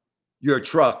 John, your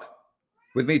truck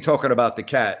with me talking about the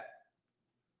cat.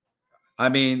 I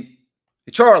mean,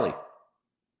 Charlie.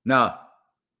 No,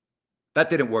 that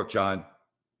didn't work, John.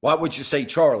 Why would you say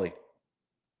Charlie?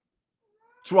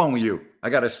 What's wrong with you? I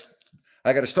got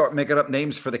to start making up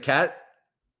names for the cat?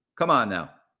 Come on now.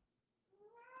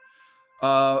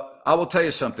 I will tell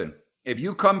you something. If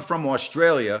you come from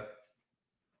Australia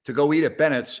to go eat at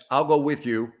Bennett's, I'll go with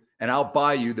you and I'll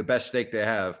buy you the best steak they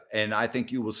have. And I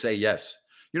think you will say yes.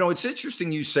 You know, it's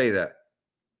interesting you say that.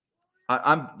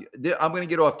 I'm going to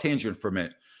get off tangent for a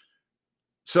minute.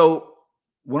 So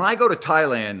when I go to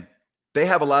Thailand, they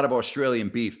have a lot of Australian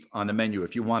beef on the menu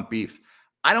if you want beef.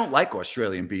 I don't like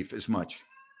Australian beef as much.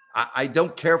 I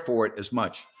don't care for it as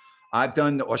much. I've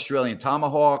done the Australian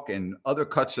tomahawk and other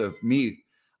cuts of meat.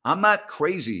 I'm not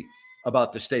crazy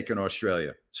about the steak in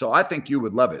Australia. So I think you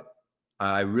would love it.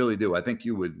 I really do. I think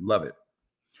you would love it.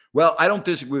 Well, I don't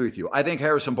disagree with you. I think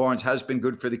Harrison Barnes has been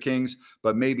good for the Kings,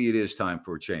 but maybe it is time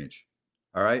for a change.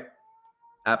 All right?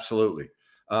 Absolutely.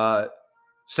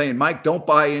 Saying, Mike, don't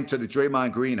buy into the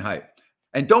Draymond Green hype.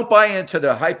 And don't buy into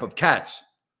the hype of cats.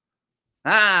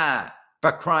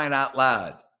 For crying out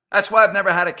loud. That's why I've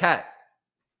never had a cat.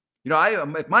 You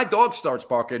know, if my dog starts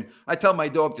barking, I tell my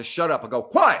dog to shut up. I go,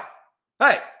 quiet.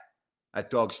 Hey,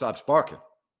 that dog stops barking.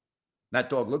 That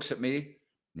dog looks at me,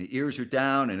 and the ears are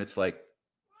down, and it's like,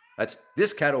 that's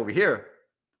this cat over here.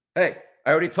 Hey,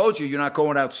 I already told you you're not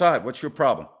going outside. What's your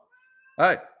problem?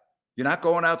 Hey, you're not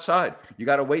going outside. You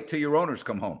got to wait till your owners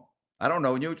come home. I don't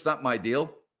know you. It's not my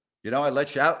deal. You know, I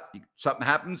let you out. Something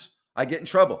happens, I get in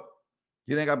trouble.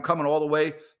 You think I'm coming all the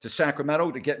way to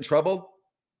Sacramento to get in trouble?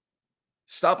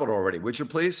 Stop it already, would you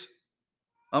please?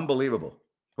 Unbelievable.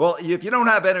 Well, if you don't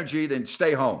have energy, then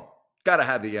stay home. Got to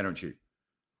have the energy.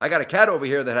 I got a cat over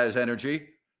here that has energy.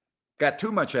 Got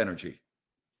too much energy.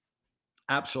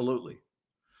 Absolutely.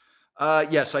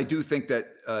 Yes, I do think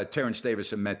that Terrence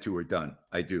Davis and Metu are done.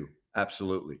 I do.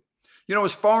 Absolutely. You know,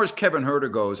 as far as Kevin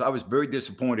Huerter goes, I was very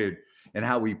disappointed in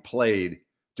how he played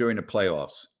during the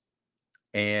playoffs.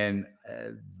 And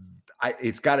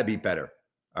it's got to be better.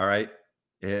 All right.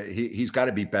 He's got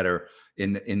to be better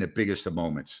in the biggest of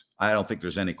moments. I don't think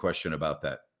there's any question about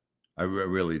that. I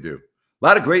really do. A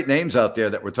lot of great names out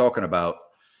there that we're talking about.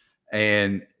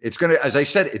 And it's going to, as I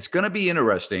said, it's going to be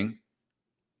interesting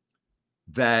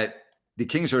that the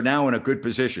Kings are now in a good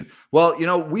position. Well, you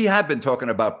know, we have been talking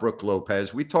about Brook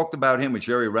Lopez. We talked about him with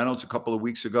Jerry Reynolds a couple of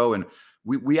weeks ago, and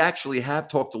we actually have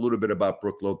talked a little bit about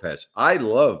Brook Lopez. I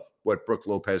love what Brook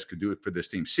Lopez could do for this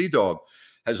team. Sea-Dog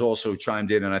has also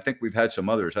chimed in, and I think we've had some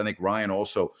others. I think Ryan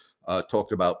also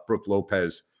talked about Brook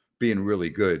Lopez being really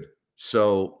good.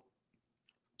 So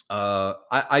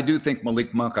I do think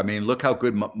Malik Monk, I mean, look how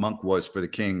good Monk was for the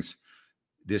Kings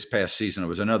this past season. It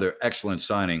was another excellent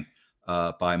signing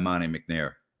by Monty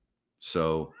McNair.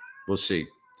 So we'll see.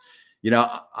 You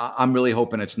know, I'm really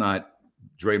hoping it's not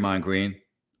Draymond Green.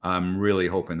 I'm really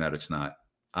hoping that it's not.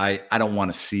 I don't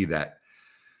want to see that.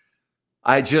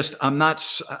 I'm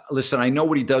not, listen, I know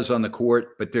what he does on the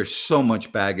court, but there's so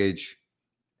much baggage,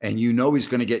 and you know he's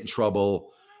going to get in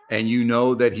trouble, and you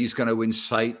know that he's going to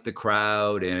incite the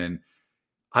crowd, and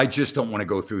I just don't want to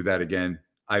go through that again.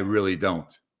 I really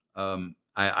don't.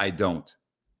 I don't.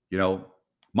 You know,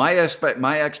 my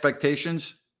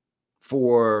expectations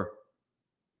for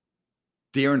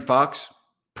De'Aaron Fox,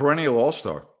 perennial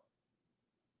all-star.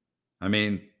 I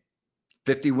mean,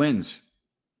 50 wins.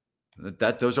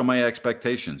 Those are my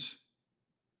expectations.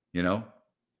 You know,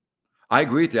 I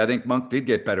agree with you. I think Monk did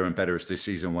get better and better as the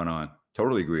season went on.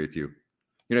 Totally agree with you.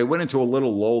 You know, he went into a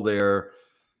little lull there.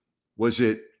 Was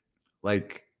it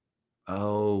like,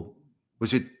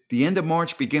 was it the end of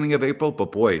March, beginning of April?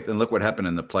 But boy, then look what happened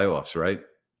in the playoffs, right?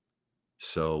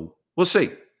 So we'll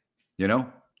see. You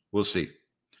know, we'll see.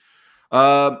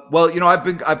 Well, you know,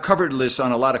 I've covered this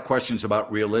on a lot of questions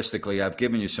about realistically. I've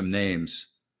given you some names.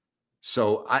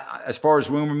 So as far as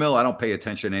rumor mill, I don't pay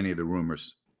attention to any of the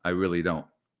rumors. I really don't.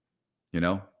 You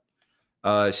know,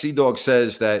 Sea-Dog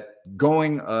says that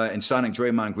going and signing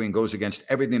Draymond Green goes against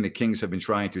everything the Kings have been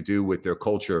trying to do with their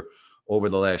culture over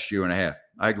the last year and a half.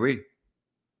 I agree.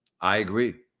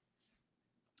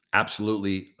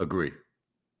 Absolutely agree.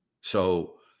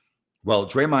 So, well,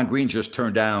 Draymond Green just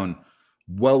turned down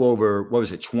well over, what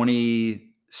was it,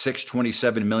 26,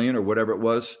 27 million or whatever it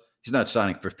was. He's not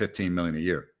signing for 15 million a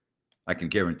year. I can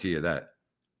guarantee you that.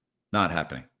 Not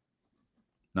happening.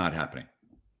 Not happening.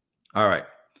 All right.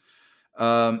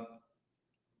 How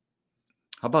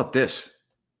about this?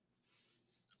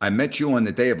 I met you on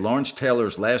the day of Lawrence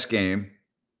Taylor's last game,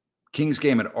 Kings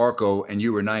game at Arco, and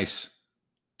you were nice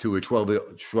to a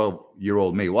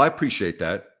 12-year-old me. Well, I appreciate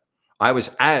that. I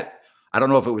don't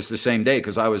know if it was the same day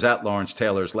because I was at Lawrence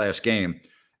Taylor's last game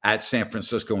at San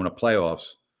Francisco in the playoffs.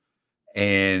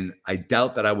 And I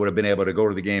doubt that I would have been able to go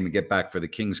to the game and get back for the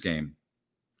Kings game.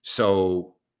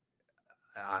 So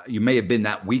you may have been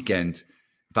that weekend.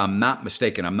 If I'm not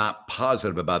mistaken, I'm not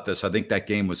positive about this. I think that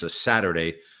game was a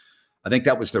Saturday. I think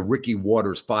that was the Ricky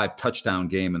Waters 5-touchdown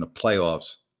game in the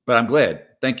playoffs. But I'm glad.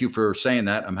 Thank you for saying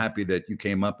that. I'm happy that you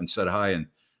came up and said hi and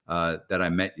that I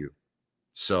met you.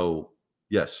 So,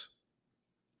 yes.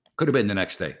 Could have been the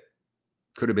next day.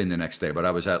 But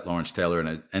I was at Lawrence Taylor, and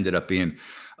it ended up being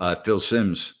Phil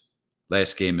Simms'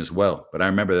 last game as well. But I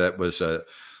remember that was a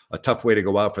tough way to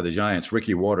go out for the Giants.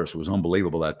 Ricky Waters was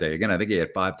unbelievable that day. Again, I think he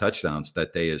had 5 touchdowns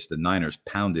that day as the Niners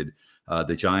pounded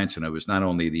the Giants, and it was not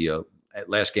only the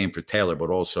last game for Taylor,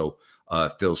 but also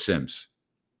Phil Simms.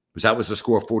 Because that was the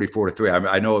score 44-3.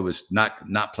 I know it was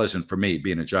not pleasant for me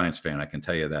being a Giants fan. I can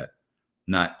tell you that.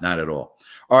 Not at all.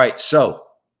 All right, so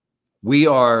we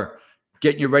are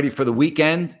getting you ready for the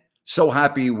weekend. So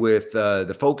happy with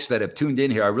the folks that have tuned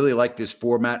in here. I really like this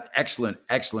format.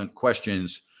 Excellent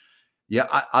questions. Yeah,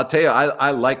 I'll tell you,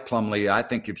 I like Plumlee. I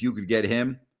think if you could get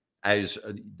him as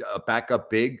a backup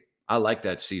big, I like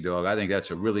that Sea-Dog. I think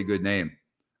that's a really good name.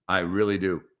 I really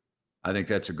do. I think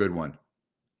that's a good one.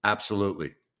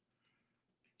 Absolutely.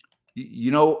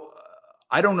 You know,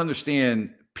 I don't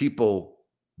understand people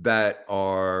that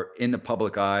are in the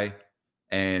public eye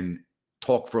and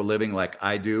talk for a living like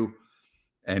I do,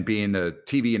 and being the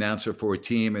TV announcer for a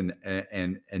team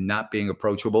and not being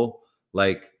approachable.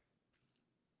 Like,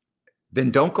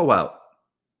 then don't go out.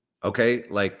 Okay?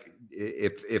 Like,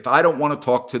 if I don't want to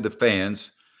talk to the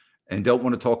fans and don't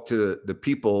want to talk to the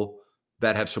people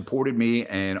that have supported me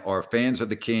and are fans of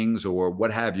the Kings or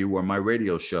what have you, or my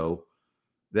radio show,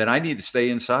 then I need to stay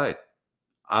inside.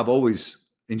 I've always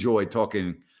enjoyed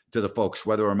talking to the folks,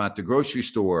 whether I'm at the grocery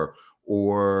store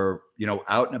or, you know,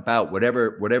 out and about,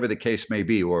 whatever the case may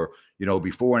be, or, you know,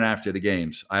 before and after the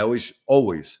games. I always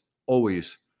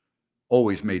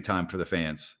made time for the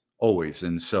fans, always.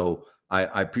 And so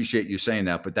I appreciate you saying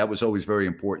that, but that was always very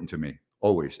important to me,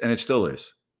 always. And it still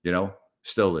is, you know,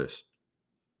 still is.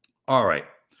 All right.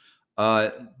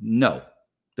 No,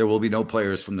 there will be no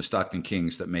players from the Stockton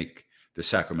Kings that make the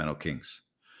Sacramento Kings.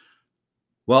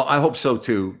 Well, I hope so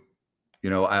too. You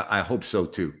know, I hope so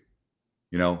too.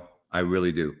 You know, I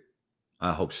really do.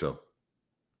 I hope so.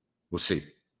 We'll see.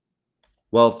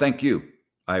 Well, thank you.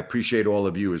 I appreciate all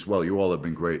of you as well. You all have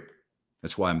been great.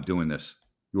 That's why I'm doing this.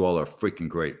 You all are freaking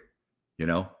great. You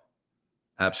know?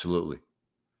 Absolutely.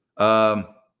 I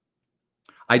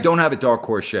don't have a dark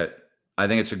horse yet. I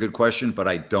think it's a good question, but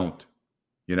I don't.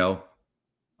 You know?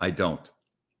 I don't.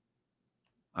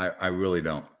 I really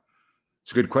don't.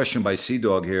 It's a good question by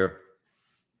Sea-Dog here.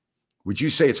 Would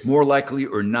you say it's more likely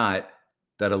or not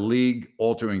that a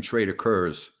league-altering trade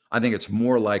occurs? I think it's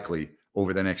more likely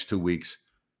over the next 2 weeks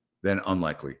than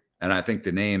unlikely. And I think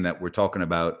the name that we're talking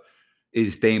about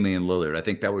is Damian Lillard. I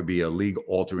think that would be a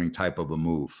league-altering type of a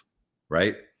move,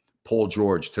 right? Paul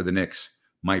George to the Knicks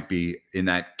might be in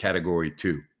that category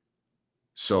too.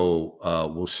 So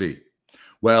we'll see.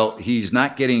 Well, he's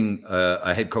not getting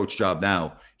a head coach job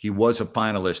now. He was a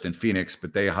finalist in Phoenix,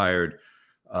 but they hired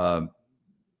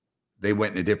they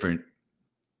went in a different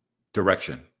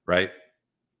direction, right,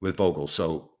 with Vogel.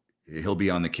 So he'll be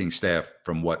on the Kings staff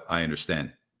from what I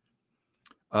understand.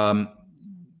 I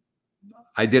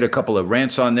did a couple of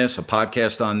rants on this, a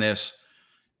podcast on this,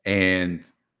 and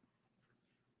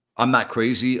I'm not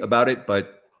crazy about it,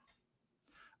 but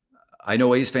I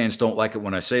know A's fans don't like it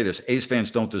when I say this. A's fans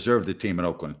don't deserve the team in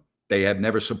Oakland. They have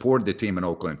never supported the team in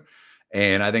Oakland.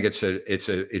 And I think it's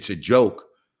a joke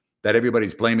that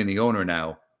everybody's blaming the owner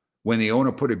now when the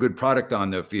owner put a good product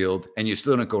on the field and you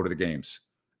still didn't go to the games.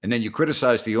 And then you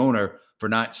criticize the owner for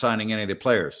not signing any of the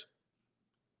players.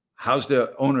 How's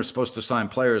the owner supposed to sign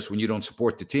players when you don't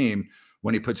support the team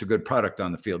when he puts a good product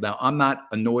on the field? Now, I'm not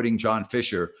anointing John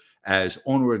Fisher as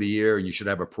owner of the year and you should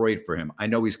have a parade for him. I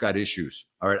know he's got issues.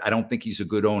 All right. I don't think he's a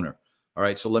good owner. All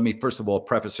right. So let me first of all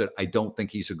preface it. I don't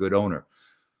think he's a good owner.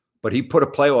 But he put a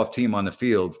playoff team on the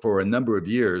field for a number of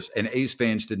years, and A's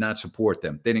fans did not support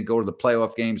them. They didn't go to the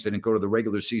playoff games. They didn't go to the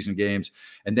regular season games.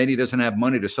 And then he doesn't have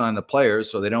money to sign the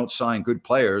players, so they don't sign good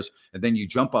players. And then you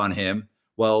jump on him.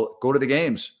 Well, go to the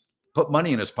games. Put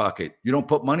money in his pocket. You don't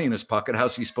put money in his pocket,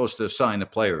 how's he supposed to sign the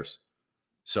players?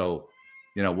 So,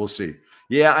 you know, we'll see.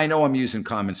 Yeah, I know I'm using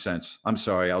common sense. I'm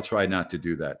sorry. I'll try not to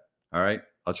do that. All right?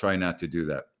 I'll try not to do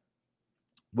that.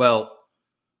 Well,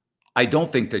 I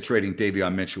don't think that trading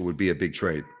Davion Mitchell would be a big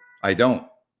trade. I don't.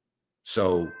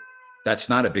 So that's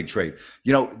not a big trade.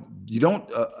 You know, you don't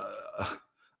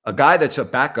a guy that's a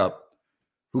backup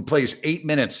who plays 8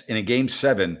 minutes in a game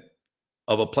 7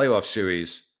 of a playoff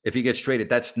series, if he gets traded,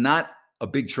 that's not a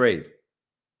big trade.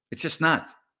 It's just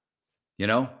not. You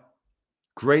know?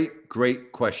 Great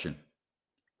question.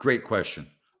 Great question.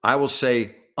 I will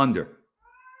say under.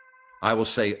 I will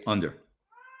say under.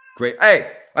 Great.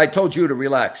 Hey, I told you to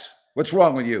relax. What's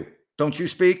wrong with you? Don't you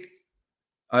speak?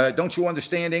 Don't you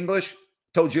understand English?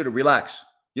 Told you to relax.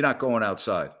 You're not going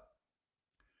outside.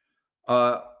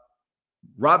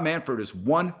 Rob Manfred is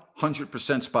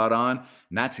 100% spot on.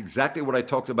 And that's exactly what I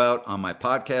talked about on my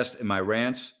podcast and my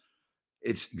rants.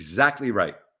 It's exactly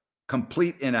right.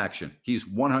 Complete inaction. He's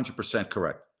 100%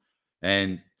 correct.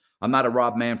 And I'm not a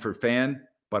Rob Manfred fan,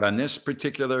 but on this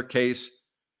particular case,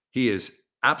 he is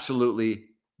absolutely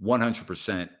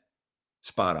 100%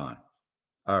 spot on.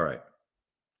 All right.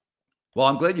 Well,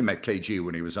 I'm glad you met KG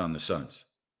when he was on the Suns.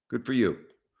 Good for you.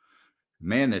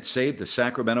 Man that saved the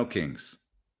Sacramento Kings,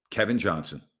 Kevin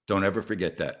Johnson. Don't ever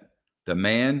forget that. The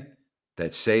man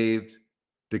that saved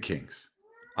the Kings.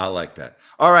 I like that.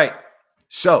 All right.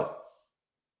 So,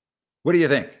 what do you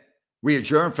think? We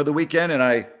adjourn for the weekend, and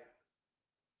I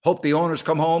hope the owners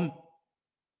come home,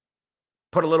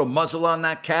 put a little muzzle on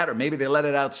that cat, or maybe they let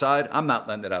it outside. I'm not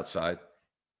letting it outside.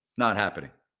 Not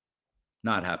happening.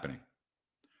 Not happening.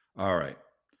 All right.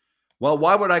 Well,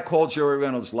 why would I call Joey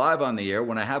Reynolds live on the air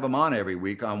when I have him on every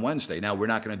week on Wednesday? Now, we're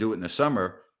not going to do it in the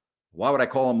summer. Why would I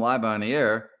call him live on the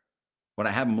air when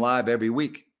I have him live every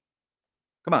week?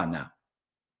 Come on now.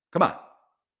 Come on.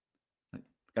 I'm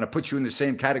going to put you in the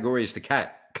same category as the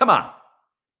cat. Come on.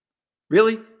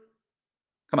 Really?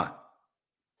 Come on.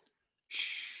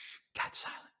 Shh. Cat's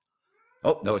silent.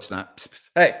 Oh, no, it's not. Psst.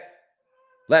 Hey,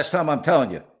 last time I'm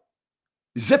telling you.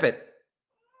 Zip it.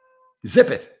 Zip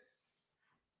it.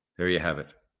 There you have it.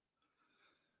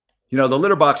 You know, the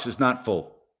litter box is not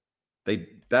full.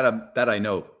 That I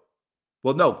know.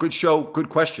 Well, no, good show, good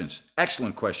questions.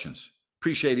 Excellent questions.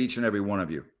 Appreciate each and every one of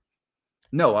you.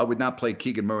 No, I would not play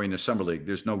Keegan Murray in the Summer League.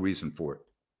 There's no reason for it.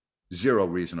 Zero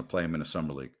reason to play him in the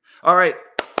Summer League. All right.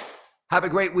 Have a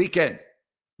great weekend.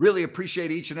 Really appreciate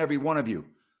each and every one of you.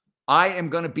 I am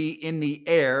going to be in the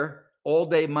air all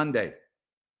day Monday.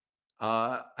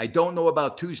 I don't know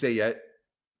about Tuesday yet,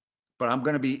 but I'm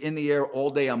going to be in the air all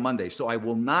day on Monday. So I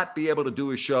will not be able to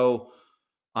do a show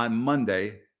on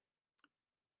Monday.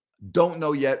 Don't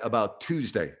know yet about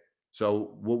Tuesday.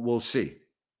 So we'll see.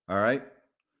 All right.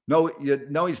 No,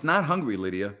 he's not hungry,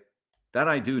 Lydia. That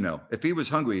I do know. If he was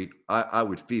hungry, I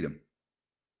would feed him.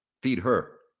 Feed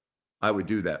her. I would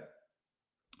do that.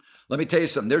 Let me tell you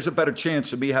something. There's a better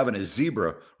chance of me having a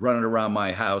zebra running around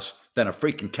my house than a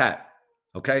freaking cat.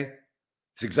 Okay?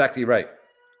 That's exactly right.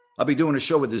 I'll be doing a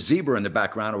show with a zebra in the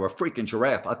background or a freaking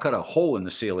giraffe. I'll cut a hole in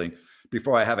the ceiling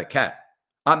before I have a cat.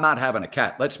 I'm not having a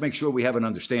cat. Let's make sure we have an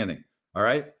understanding. All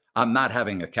right? I'm not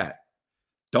having a cat.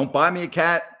 Don't buy me a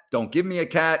cat. Don't give me a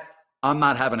cat. I'm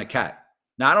not having a cat.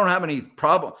 Now, I don't have any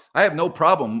problem. I have no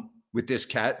problem with this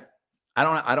cat.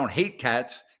 I don't hate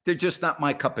cats. They're just not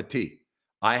my cup of tea.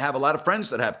 I have a lot of friends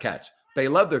that have cats. They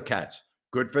love their cats.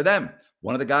 Good for them.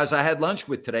 One of the guys I had lunch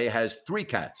with today has 3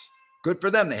 cats. Good for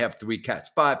them. They have 3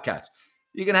 cats, 5 cats.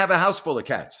 You can have a house full of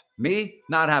cats. Me,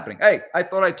 not happening. Hey, I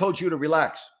thought I told you to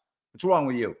relax. What's wrong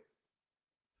with you?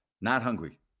 Not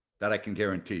hungry. That I can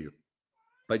guarantee you.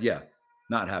 But yeah,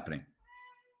 not happening.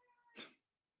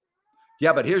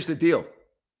 Yeah, but here's the deal.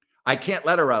 I can't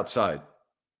let her outside.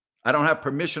 I don't have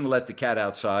permission to let the cat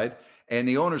outside. And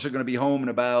the owners are going to be home in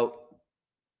about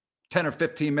 10 or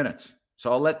 15 minutes.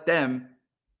 So I'll let them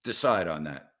decide on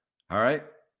that. All right.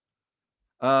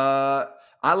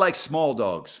 I like small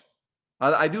dogs.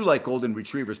 I do like golden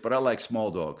retrievers, but I like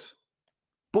small dogs.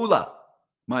 Pula,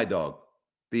 my dog.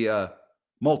 The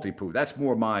multi-poo. That's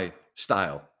more my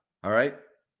style. All right.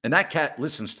 And that cat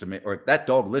listens to me, or that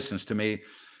dog listens to me.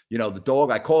 You know, the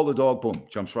dog, I call the dog, boom,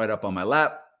 jumps right up on my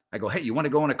lap. I go, hey, you want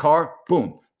to go in a car?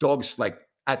 Boom. Dog's like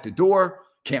at the door.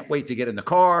 Can't wait to get in the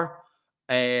car.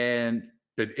 And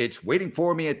it's waiting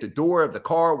for me at the door of the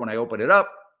car when I open it up.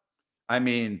 I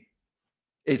mean,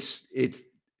 it's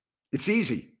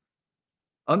easy.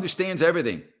 Understands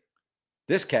everything.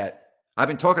 This cat, I've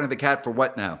been talking to the cat for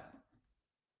what now?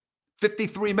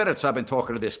 53 minutes I've been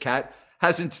talking to this cat.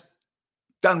 Hasn't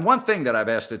done one thing that I've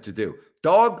asked it to do.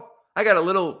 Dog, I got a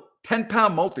little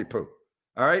 10-pound multi-poo.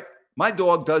 All right? My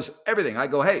dog does everything. I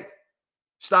go, hey,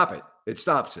 stop it. It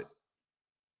stops it.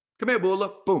 Come here,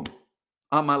 Bula. Boom.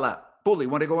 On my lap. Bully,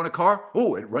 want to go in a car?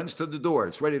 Oh, it runs to the door.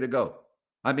 It's ready to go.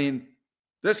 I mean,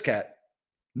 this cat,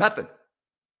 nothing.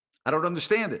 I don't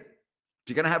understand it. If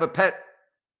you're going to have a pet,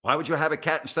 why would you have a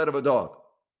cat instead of a dog?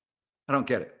 I don't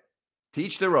get it. To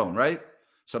each their own, right?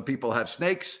 Some people have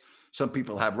snakes. Some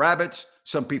people have rabbits.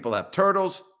 Some people have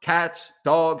turtles, cats,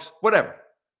 dogs, whatever.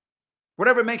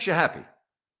 Whatever makes you happy.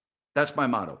 That's my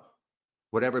motto.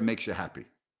 Whatever makes you happy.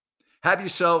 Have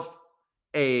yourself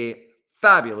a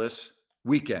fabulous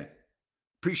weekend.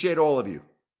 Appreciate all of you.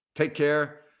 Take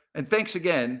care. And thanks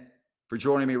again for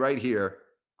joining me right here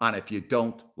on If You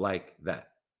Don't Like That.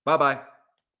 Bye-bye.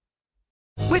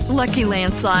 With Lucky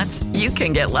Land Slots, you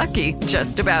can get lucky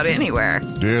just about anywhere.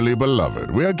 Dearly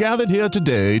beloved, we are gathered here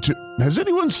today to... Has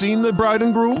anyone seen the bride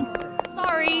and groom?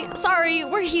 Sorry,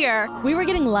 we're here. We were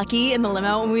getting lucky in the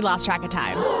limo and we lost track of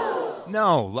time.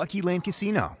 No, Lucky Land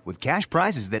Casino, with cash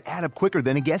prizes that add up quicker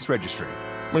than a guest registry.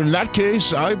 In that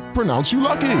case, I pronounce you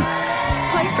lucky.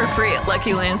 Play for free at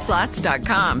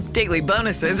LuckyLandSlots.com. Daily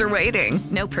bonuses are waiting.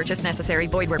 No purchase necessary.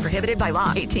 Void where prohibited by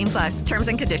law. 18+. Terms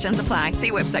and conditions apply.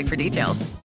 See website for details.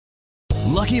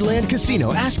 Lucky Land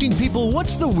Casino, asking people,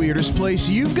 what's the weirdest place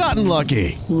you've gotten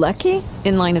lucky? Lucky?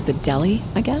 In line at the deli,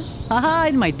 I guess? Aha,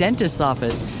 in my dentist's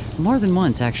office. More than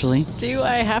once, actually. Do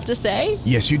I have to say?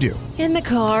 Yes, you do. In the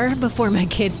car before my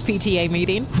kids' PTA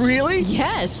meeting. Really?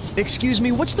 Yes. Excuse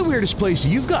me, what's the weirdest place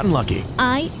you've gotten lucky?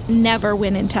 I never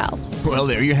win and tell. Well,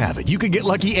 there you have it. You can get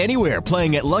lucky anywhere,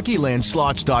 playing at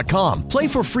LuckyLandSlots.com. Play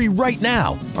for free right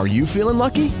now. Are you feeling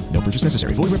lucky? No purchase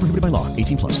necessary. Void where prohibited by law.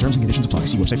 18+. Terms and conditions apply.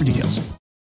 See website for details.